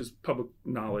Sabre, which is public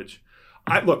knowledge.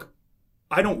 I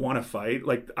don't want to fight.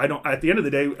 Like, I don't. At the end of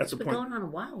the day, at It's the been point, going on a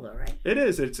while, though, right? it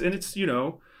is. It's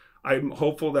I'm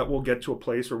hopeful that we'll get to a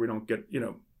place where we don't get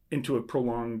into a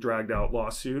prolonged, dragged out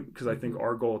lawsuit, because I think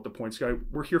our goal at the Points Guy,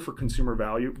 we're here for consumer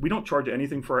value. We don't charge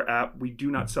anything for our app. We do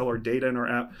not sell our data in our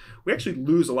app. We actually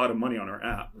lose a lot of money on our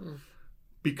app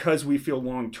because we feel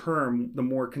long term, the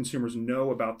more consumers know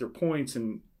about their points,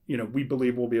 and we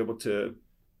believe we'll be able to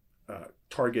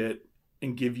target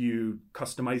and give you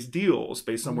customized deals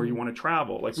based on where you want to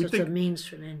travel. Like, So we it's think a means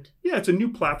to an end. yeah, it's a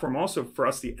new platform also for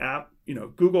us. The app,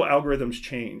 Google algorithms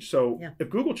change. So Yeah. if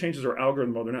Google changes our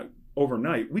algorithm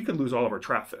overnight, we could lose all of our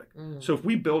traffic. So if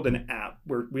we build an app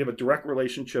where we have a direct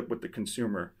relationship with the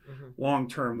consumer, long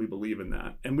term, we believe in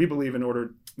that. And we believe in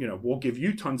order, we'll give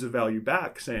you tons of value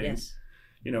back, saying, Yes.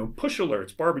 push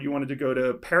alerts. Barbara, you wanted to go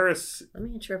to Paris. Let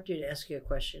me interrupt you to ask you a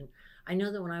question. I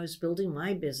know that when I was building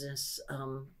my business,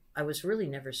 I was really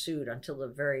never sued until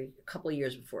a couple of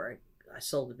years before I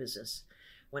sold the business.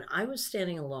 When I was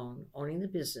standing alone, owning the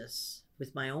business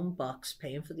with my own bucks,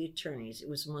 paying for the attorneys, it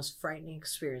was the most frightening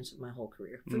experience of my whole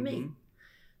career for me.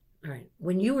 All right.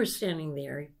 When you were standing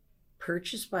there,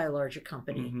 purchased by a larger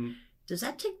company, does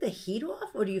that take the heat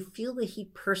off, or do you feel the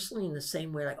heat personally in the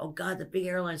same way, like, oh God, the big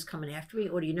airline's coming after me?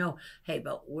 Or do you know, hey,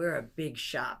 but we're a big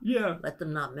shop. Yeah. Let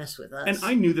them not mess with us. And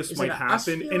I knew this Is might it a us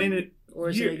happen. And feeling, in it, or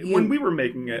is it a you? when we were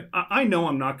making it, I know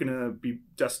I'm not going to be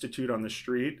destitute on the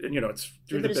street. And, it's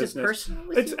through Yeah, the but is business. it personal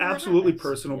with It's you when that absolutely happens?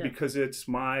 personal Yeah. because it's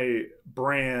my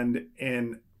brand,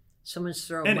 and Someone's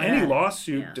throwing and mud any at it.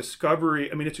 lawsuit, Yeah.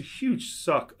 discovery. I mean, it's a huge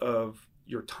suck of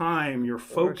your time, your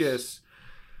focus.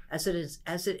 As it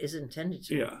is intended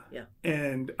to. Yeah. Yeah.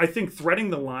 And I think threading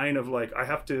the line of like, I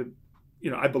have to,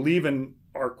 I believe in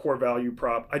our core value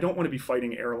prop. I don't want to be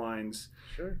fighting airlines.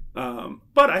 Sure.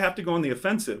 But I have to go on the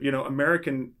offensive.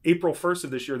 American, April 1st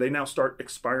of this year, they now start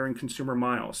expiring consumer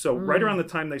miles. So right around the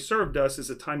time they served us is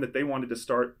the time that they wanted to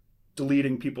start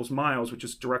deleting people's miles, which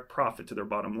is direct profit to their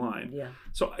bottom line. Yeah.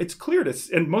 So it's clear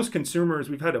and most consumers,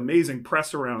 we've had amazing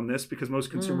press around this because most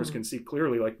consumers can see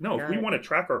clearly, like, no, if we want to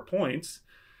track our points,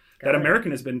 that American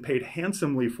has been paid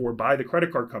handsomely for by the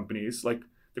credit card companies. Like,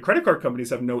 the credit card companies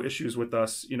have no issues with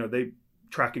us, they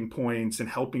tracking points and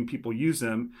helping people use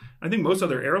them. I think most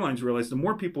other airlines realize the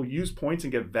more people use points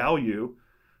and get value,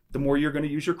 the more you're going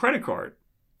to use your credit card.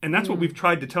 And that's what we've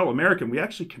tried to tell American. We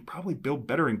actually can probably build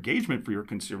better engagement for your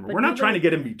consumer. But We're not trying to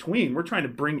get in between. We're trying to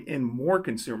bring in more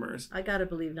consumers. I got to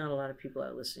believe not a lot of people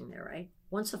are listening there, right?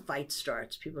 Once a fight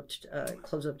starts, people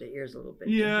close up their ears a little bit.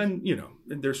 Yeah, and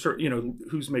and there's certain,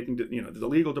 who's making the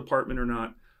legal department or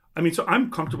not. I mean, so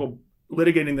I'm comfortable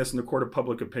litigating this in the court of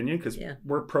public opinion because Yeah.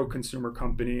 we're a pro-consumer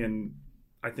company, and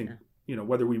I think Yeah.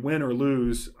 whether we win or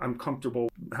lose, I'm comfortable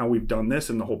how we've done this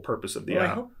and the whole purpose of the Well, I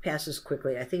app. hope it passes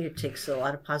quickly. I think it takes a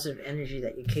lot of positive energy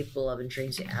that you're capable of and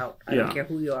drains you out. I Yeah. don't care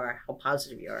who you are, how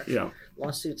positive you are. Yeah,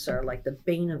 Lawsuits are like the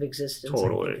bane of existence. I think,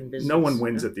 totally. in business. No one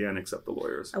wins at the end except the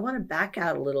lawyers. I want to back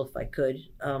out a little if I could.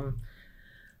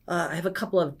 I have a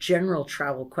couple of general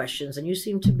travel questions, and you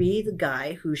seem to be the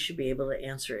guy who should be able to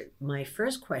answer it. My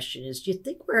first question is, do you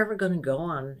think we're ever going to go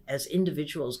on, as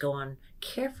individuals, go on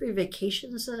carefree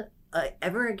vacations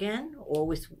ever again? Or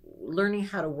with learning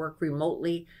how to work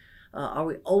remotely, are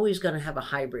we always going to have a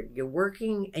hybrid? You're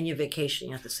working and you're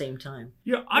vacationing at the same time.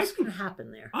 Yeah, What's going to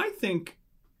happen there? I think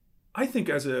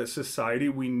as a society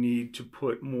we need to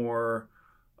put more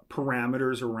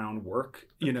parameters around work.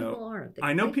 People aren't.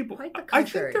 I know people. Quite the I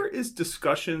think contrary. there is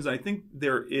discussions. I think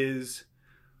there is,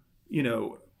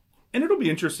 and it'll be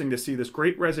interesting to see this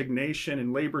great resignation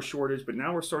and labor shortage. But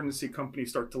now we're starting to see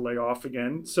companies start to lay off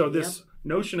again. So this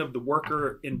notion of the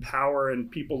worker in power and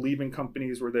people leaving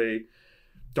companies where they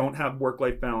don't have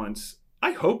work-life balance.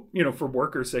 I hope, for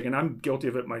workers' sake, and I'm guilty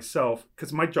of it myself,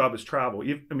 because my job is travel.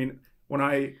 I mean, when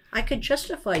I could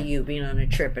justify you being on a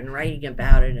trip and writing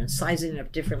about it and sizing it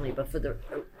up differently, but for the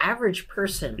average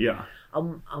person, yeah.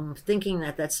 I'm thinking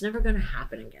that that's never going to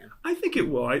happen again. I think it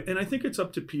will. And I think it's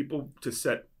up to people to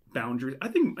set boundaries. I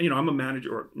think, I'm a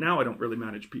manager, or now I don't really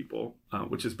manage people,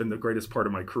 which has been the greatest part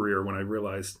of my career when I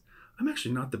realized I'm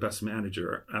actually not the best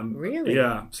manager. Really?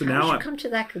 Yeah. So How now did you come to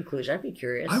that conclusion? I'd be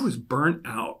curious. I was burnt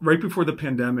out right before the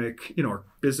pandemic. Our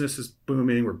business is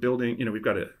booming. We're building, we've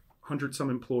got 100 some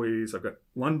employees. I've got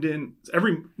London.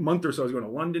 Every month or so I was going to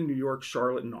London, New York,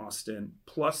 Charlotte, and Austin.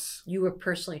 Plus, you were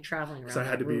personally traveling around. because I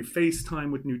had to route. be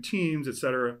FaceTime with new teams, et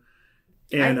cetera.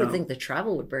 I And would think the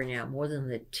travel would burn you out more than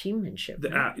the teammanship.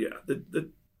 right?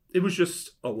 it was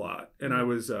just a lot. And I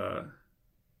was, the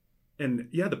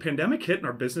pandemic hit and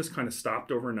our business kind of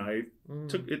stopped overnight.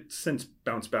 Took it since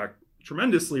bounced back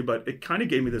tremendously, but it kind of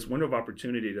gave me this window of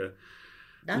opportunity to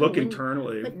look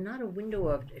internally. But not a window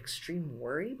of extreme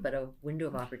worry, but a window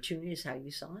of opportunity is how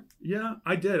you saw it? Yeah,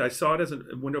 I did. I saw it as a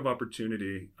window of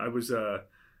opportunity.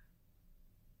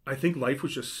 I think life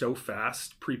was just so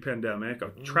fast pre-pandemic. I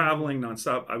was traveling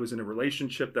nonstop. I was in a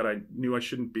relationship that I knew I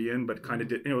shouldn't be in, but kind of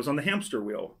did. It was on the hamster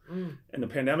wheel. And the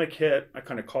pandemic hit. I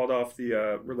kind of called off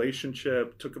the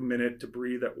relationship, took a minute to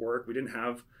breathe at work. We didn't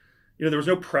have, there was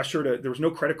no pressure there was no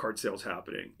credit card sales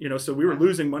happening. So we were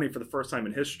losing money for the first time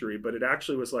in history, but it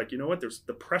actually was like, there's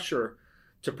the pressure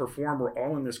to perform. We're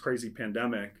all in this crazy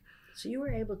pandemic. So you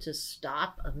were able to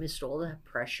stop amidst all that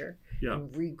pressure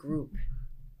and regroup.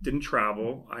 Didn't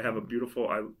travel. I have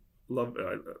I love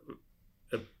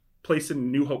a place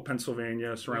in New Hope,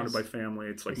 Pennsylvania, surrounded by family.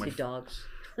 It's like my dogs.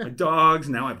 My dogs.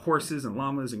 Now I have horses and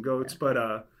llamas and goats. But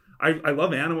I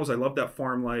love animals. I love that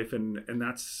farm life, and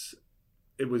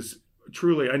it was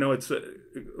truly. I know it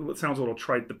sounds a little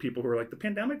trite. The people who are like, the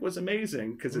pandemic was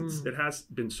amazing, because it has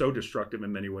been so destructive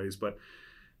in many ways.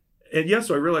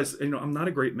 So I realized I'm not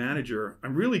a great manager.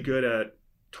 I'm really good at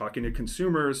talking to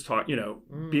consumers,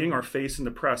 being our face in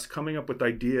the press, coming up with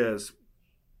ideas,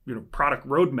 product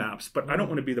roadmaps, but I don't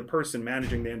want to be the person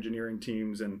managing the engineering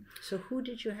teams. And so who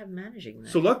did you have managing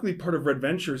that? So luckily part of Red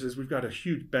Ventures is we've got a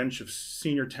huge bench of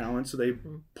senior talent. So they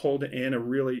pulled in a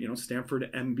really,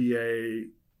 Stanford MBA,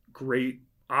 great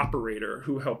operator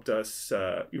who helped us,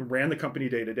 ran the company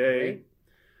day to day. Right.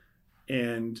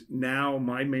 And now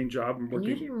my main job, I'm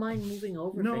working. And you didn't mind moving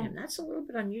over No. for him. That's a little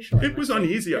bit unusual. It was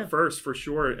uneasy at first, for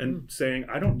sure. And saying,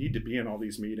 I don't need to be in all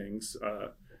these meetings.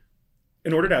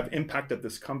 In order to have impact at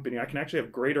this company, I can actually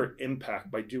have greater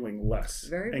impact by doing less.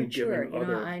 Very and mature. giving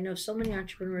I know so many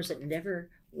entrepreneurs that never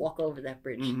walk over that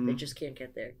bridge. They just can't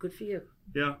get there. Good for you.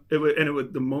 Yeah. It was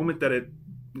the moment that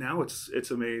now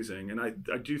it's amazing. And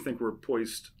I do think we're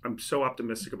poised. I'm so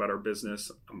optimistic about our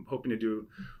business. I'm hoping to do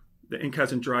the ink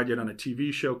hasn't dried yet on a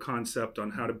TV show concept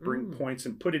on how to bring points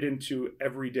and put it into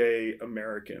everyday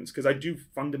Americans. Because I do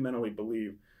fundamentally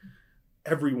believe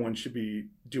everyone should be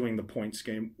doing the points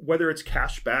game, whether it's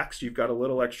cash backs, you've got a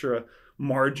little extra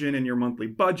margin in your monthly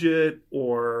budget,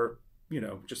 or,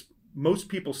 just most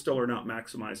people still are not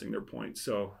maximizing their points.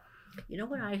 So, what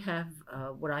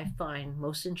what I find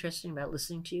most interesting about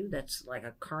listening to you, that's like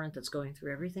a current that's going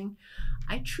through everything.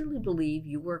 I truly believe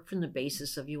you work from the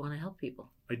basis of you want to help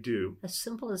people. I do. As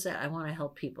simple as that. I want to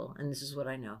help people, and this is what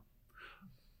I know.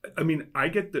 I mean, I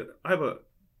have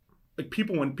like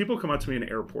when people come up to me in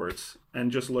airports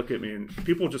and just look at me, and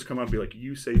people just come up and be like,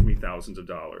 you saved me thousands of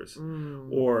dollars.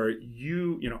 Or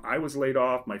I was laid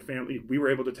off, my family, we were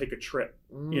able to take a trip.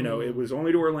 It was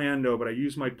only to Orlando, but I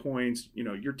used my points.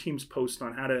 Your team's post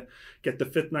on how to get the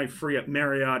 5th night free at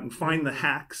Marriott and find the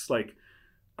hacks. Like,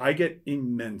 I get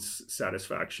immense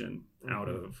satisfaction out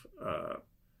of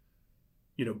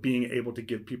being able to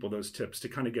give people those tips to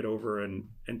kind of get over and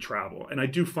travel. And I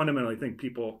do fundamentally think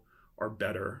people are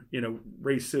better.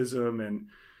 Racism and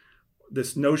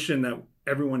this notion that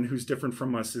everyone who's different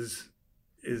from us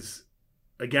is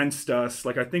against us.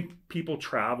 Like, I think people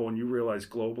travel and you realize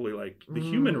globally, like, the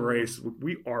human race,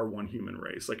 we are one human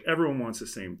race. Like, everyone wants the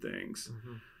same things.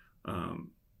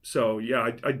 So yeah,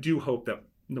 I do hope that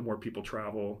the more people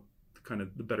travel, kind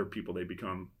of the better people they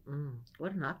become.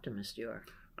 What an optimist you are.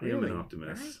 I am an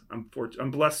optimist. Right? I'm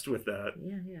blessed with that.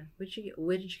 Yeah.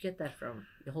 Where did you get that from?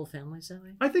 Your whole family's that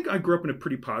way? I think I grew up in a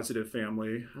pretty positive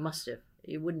family. Must have.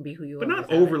 It wouldn't be who you are. But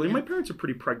not overly. My parents are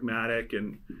pretty pragmatic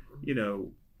and,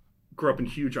 grew up in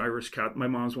huge Irish Catholic. My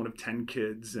mom's one of 10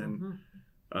 kids, and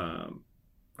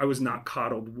I was not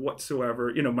coddled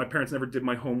whatsoever. My parents never did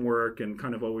my homework and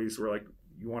kind of always were like,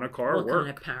 you want a car? What work.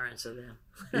 kind of parents are them?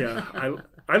 Yeah,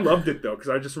 I loved it though, because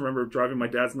I just remember driving my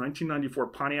dad's 1994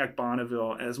 Pontiac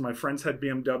Bonneville as my friends had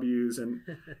BMWs, and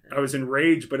I was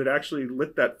enraged, but it actually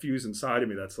lit that fuse inside of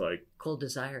me that's like, cold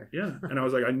desire. Yeah, and I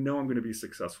was like, I know I'm going to be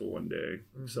successful one day.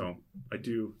 So I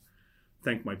do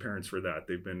thank my parents for that.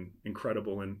 They've been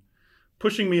incredible in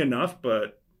pushing me enough,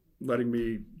 but letting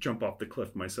me jump off the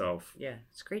cliff myself. Yeah,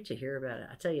 it's great to hear about it.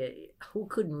 I tell you, who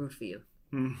couldn't root for you?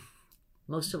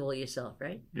 Most of all yourself,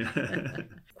 right? Yeah.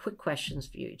 Quick questions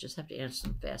for you. You just have to answer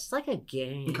them fast. It's like a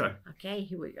game. Okay,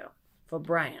 here we go. For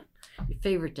Brian, your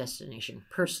favorite destination,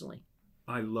 personally?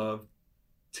 I love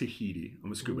Tahiti.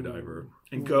 I'm a scuba diver.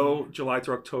 And go July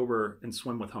through October and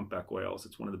swim with humpback whales.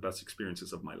 It's one of the best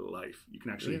experiences of my life. You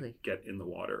can actually get in the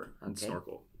water and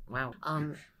snorkel. Wow.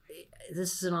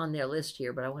 This isn't on their list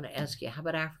here, but I want to ask you, how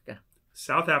about Africa?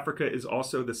 South Africa is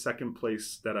also the second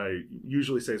place that I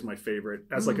usually say is my favorite.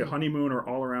 As like a honeymoon or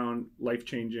all around life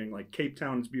changing. Like Cape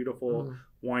Town is beautiful,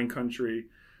 wine country.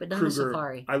 But not a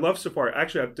safari. I love safari.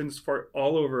 Actually, I've done safari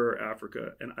all over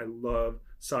Africa, and I love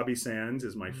Sabi Sands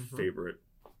is my favorite.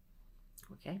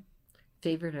 Okay.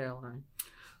 Favorite airline?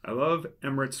 I love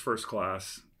Emirates First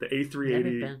Class. The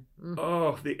A380.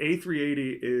 Oh, the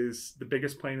A380 is the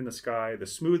biggest plane in the sky, the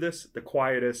smoothest, the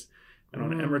quietest. And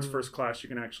on Emirates First Class, you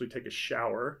can actually take a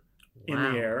shower in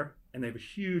the air. And they have a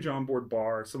huge onboard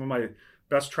bar. Some of my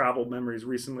best travel memories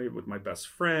recently with my best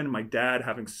friend, my dad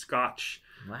having scotch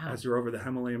as you're over the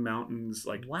Himalayan mountains.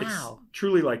 Like, it's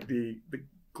truly like the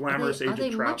glamorous age of travel. Are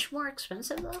they much more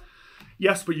expensive though?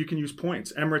 Yes, but you can use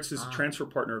points. Emirates is a transfer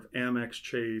partner of Amex,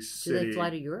 Chase, Citi. Do they fly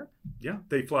to Europe? Yeah,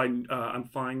 they fly. I'm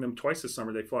flying them twice this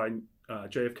summer. They fly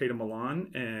JFK to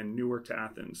Milan and Newark to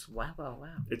Athens. Wow.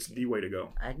 It's the way to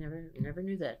go. I never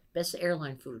knew that. Best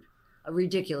airline food. A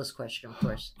ridiculous question, of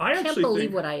course. I can't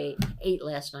believe what I ate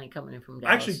last night coming in from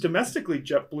Dallas. Actually, domestically,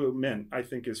 JetBlue Mint, I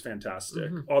think, is fantastic.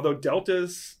 Although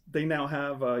Delta's, they now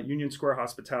have Union Square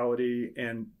Hospitality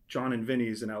and John and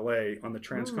Vinny's in LA on the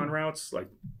transcon routes. Like,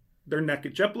 they're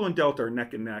JetBlue and Delta are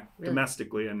neck and neck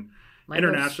domestically. And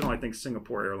international, I think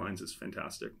Singapore Airlines is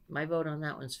fantastic. My vote on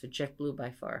that one's for JetBlue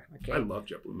by far. Okay. I love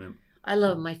JetBlue Mint. I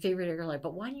love my favorite airline.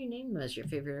 But why do you name them as your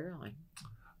favorite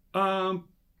airline?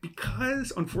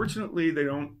 Because unfortunately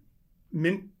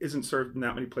Mint isn't served in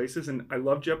that many places, and I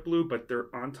love JetBlue, but they're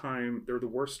on time. They're the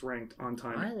worst ranked on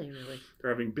time. Are they really?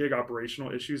 They're having big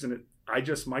operational issues, and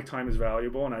my time is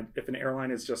valuable. And if an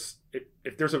airline is just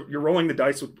if you're rolling the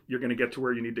dice with you're going to get to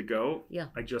where you need to go. Yeah,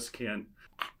 I just can't.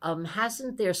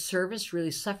 Hasn't their service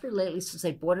really suffered lately since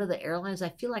they bought other airlines? I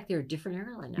feel like they're a different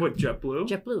airline now. What, JetBlue?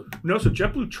 JetBlue. No, so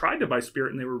JetBlue tried to buy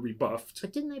Spirit and they were rebuffed.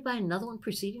 But didn't they buy another one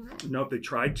preceding that? No, they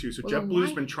tried to. So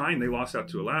JetBlue's been trying. They lost out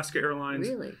to Alaska Airlines.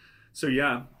 Really? So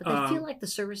yeah. But I feel like the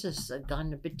service has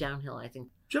gone a bit downhill, I think.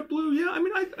 JetBlue, yeah. I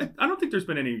mean, I don't think there's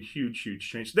been any huge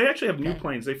change. They actually have new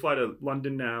planes. They fly to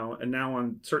London now, and now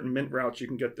on certain Mint routes, you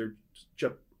can get their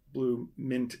JetBlue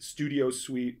Mint Studio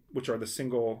Suite, which are the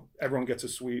single, everyone gets a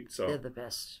suite. So they're the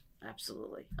best.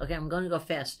 Absolutely. Okay, I'm going to go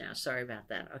fast now. Sorry about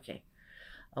that. Okay.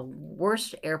 A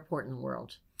worst airport in the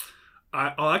world.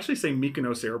 I'll actually say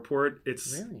Mykonos Airport.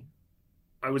 Really?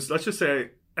 Let's just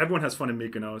say everyone has fun in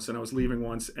Mykonos, and I was leaving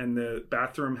once, and the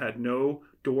bathroom had no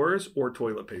doors or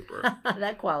toilet paper.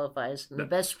 That qualifies. The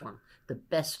best one. The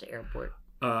best airport.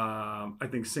 I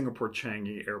think Singapore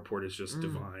Changi Airport is just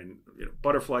divine.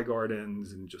 Butterfly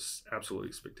gardens and just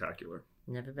absolutely spectacular.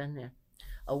 Never been there.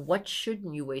 What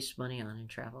shouldn't you waste money on in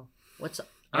travel? What's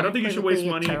I don't think you should waste Unequivocally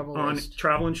a money terrible on waste.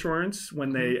 travel insurance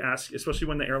when they ask, especially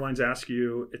when the airlines ask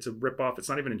you. It's a ripoff. It's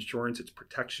not even insurance. It's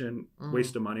protection.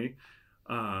 Waste of money.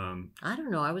 I don't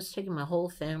know. I was taking my whole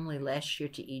family last year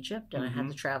to Egypt, and I had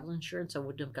the travel insurance. I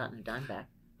wouldn't have gotten a dime back.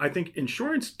 I think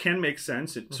insurance can make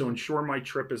sense. So Insure My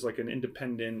Trip is like an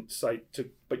independent site,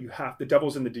 but you have the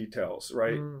devil's in the details,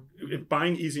 right? If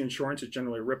buying easy insurance is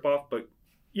generally a ripoff, but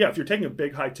yeah, if you're taking a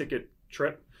big high ticket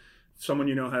trip, someone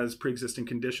you know has pre-existing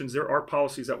conditions, there are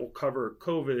policies that will cover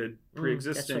COVID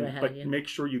pre-existing, but make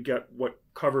sure you get what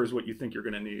covers what you think you're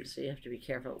going to need. So you have to be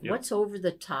careful. Yeah. What's over the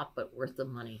top but worth the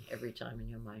money every time in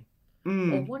your mind?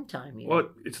 Or one time, Well,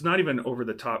 it's not even over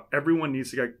the top. Everyone needs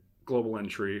to get global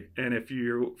entry, and if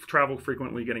you travel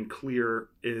frequently, getting clear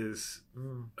is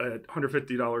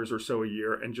 $150 or so a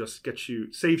year, and just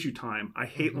saves you time. I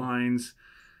hate lines,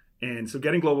 and so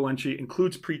getting global entry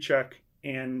includes pre-check,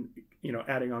 and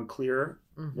adding on clear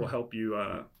will help you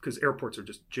because airports are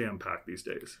just jam-packed these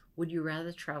days. Would you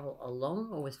rather travel alone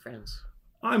or with friends?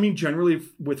 I mean, generally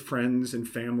with friends and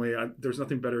family. There's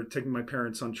nothing better than taking my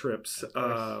parents on trips.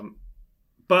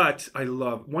 But I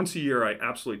love, once a year, I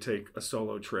absolutely take a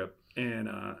solo trip. And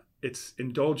it's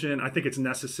indulgent. I think it's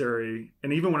necessary.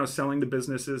 And even when I was selling the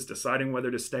businesses, deciding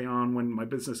whether to stay on when my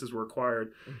businesses were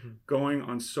acquired, going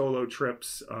on solo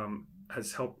trips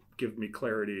has helped give me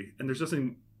clarity. And there's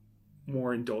nothing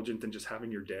more indulgent than just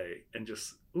having your day and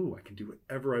just, I can do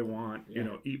whatever I want,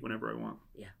 eat whenever I want.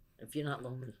 Yeah, if you're not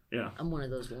lonely. Yeah. I'm one of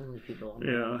those lonely people.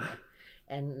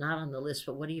 And not on the list,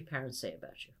 but what do your parents say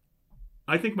about you?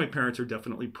 I think my parents are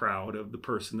definitely proud of the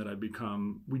person that I've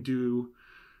become. We do,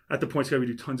 at the Point Sky, we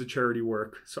do tons of charity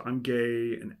work. So I'm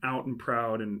gay and out and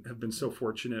proud and have been so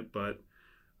fortunate, but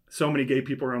so many gay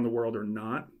people around the world are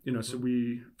not. So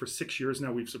for 6 years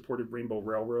now, we've supported Rainbow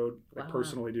Railroad. I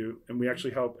personally do. And we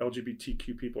actually help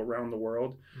LGBTQ people around the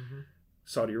world.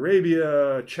 Saudi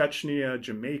Arabia, Chechnya,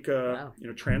 Jamaica,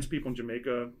 trans people in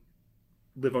Jamaica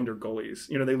live under gullies.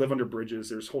 They live under bridges.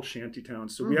 There's whole shanty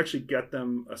towns. So we actually get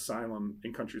them asylum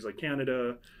in countries like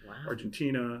Canada,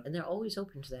 Argentina. And they're always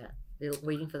open to that. They're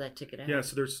waiting for that ticket out. Yeah,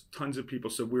 so there's tons of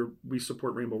people. So we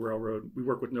support Rainbow Railroad. We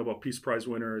work with Nobel Peace Prize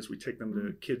winners. We take them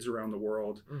to kids around the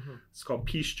world. It's called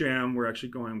Peace Jam. We're actually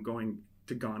going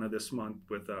to Ghana this month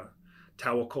with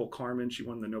Tawakkol Carmen. She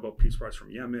won the Nobel Peace Prize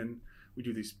from Yemen. We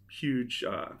do these huge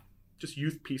just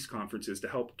youth peace conferences to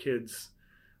help kids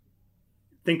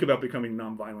think about becoming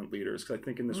nonviolent leaders. Because I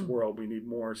think in this world, we need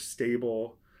more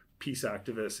stable peace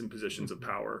activists in positions of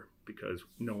power because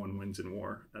no one wins in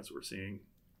war. That's what we're seeing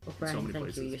Well, Brian, in so many thank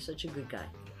places. you. You're such a good guy.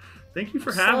 Thank you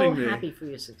for having me. So happy for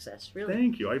your success, really.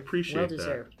 Thank you. I appreciate well that.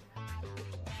 deserved.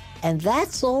 And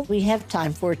that's all we have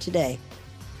time for today.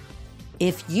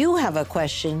 If you have a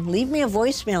question, leave me a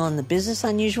voicemail on the Business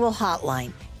Unusual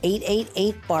hotline,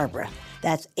 888-BARBARA.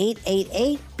 That's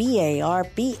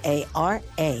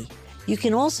 888-BARBARA. You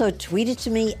can also tweet it to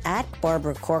me at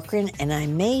Barbara Corcoran, and I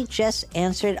may just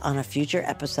answer it on a future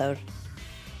episode.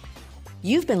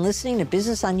 You've been listening to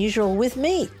Business Unusual with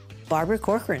me, Barbara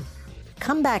Corcoran.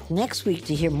 Come back next week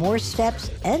to hear more steps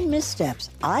and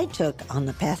missteps I took on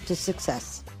the path to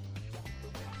success.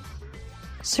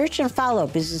 Search and follow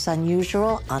Business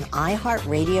Unusual on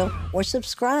iHeartRadio or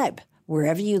subscribe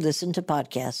wherever you listen to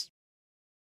podcasts.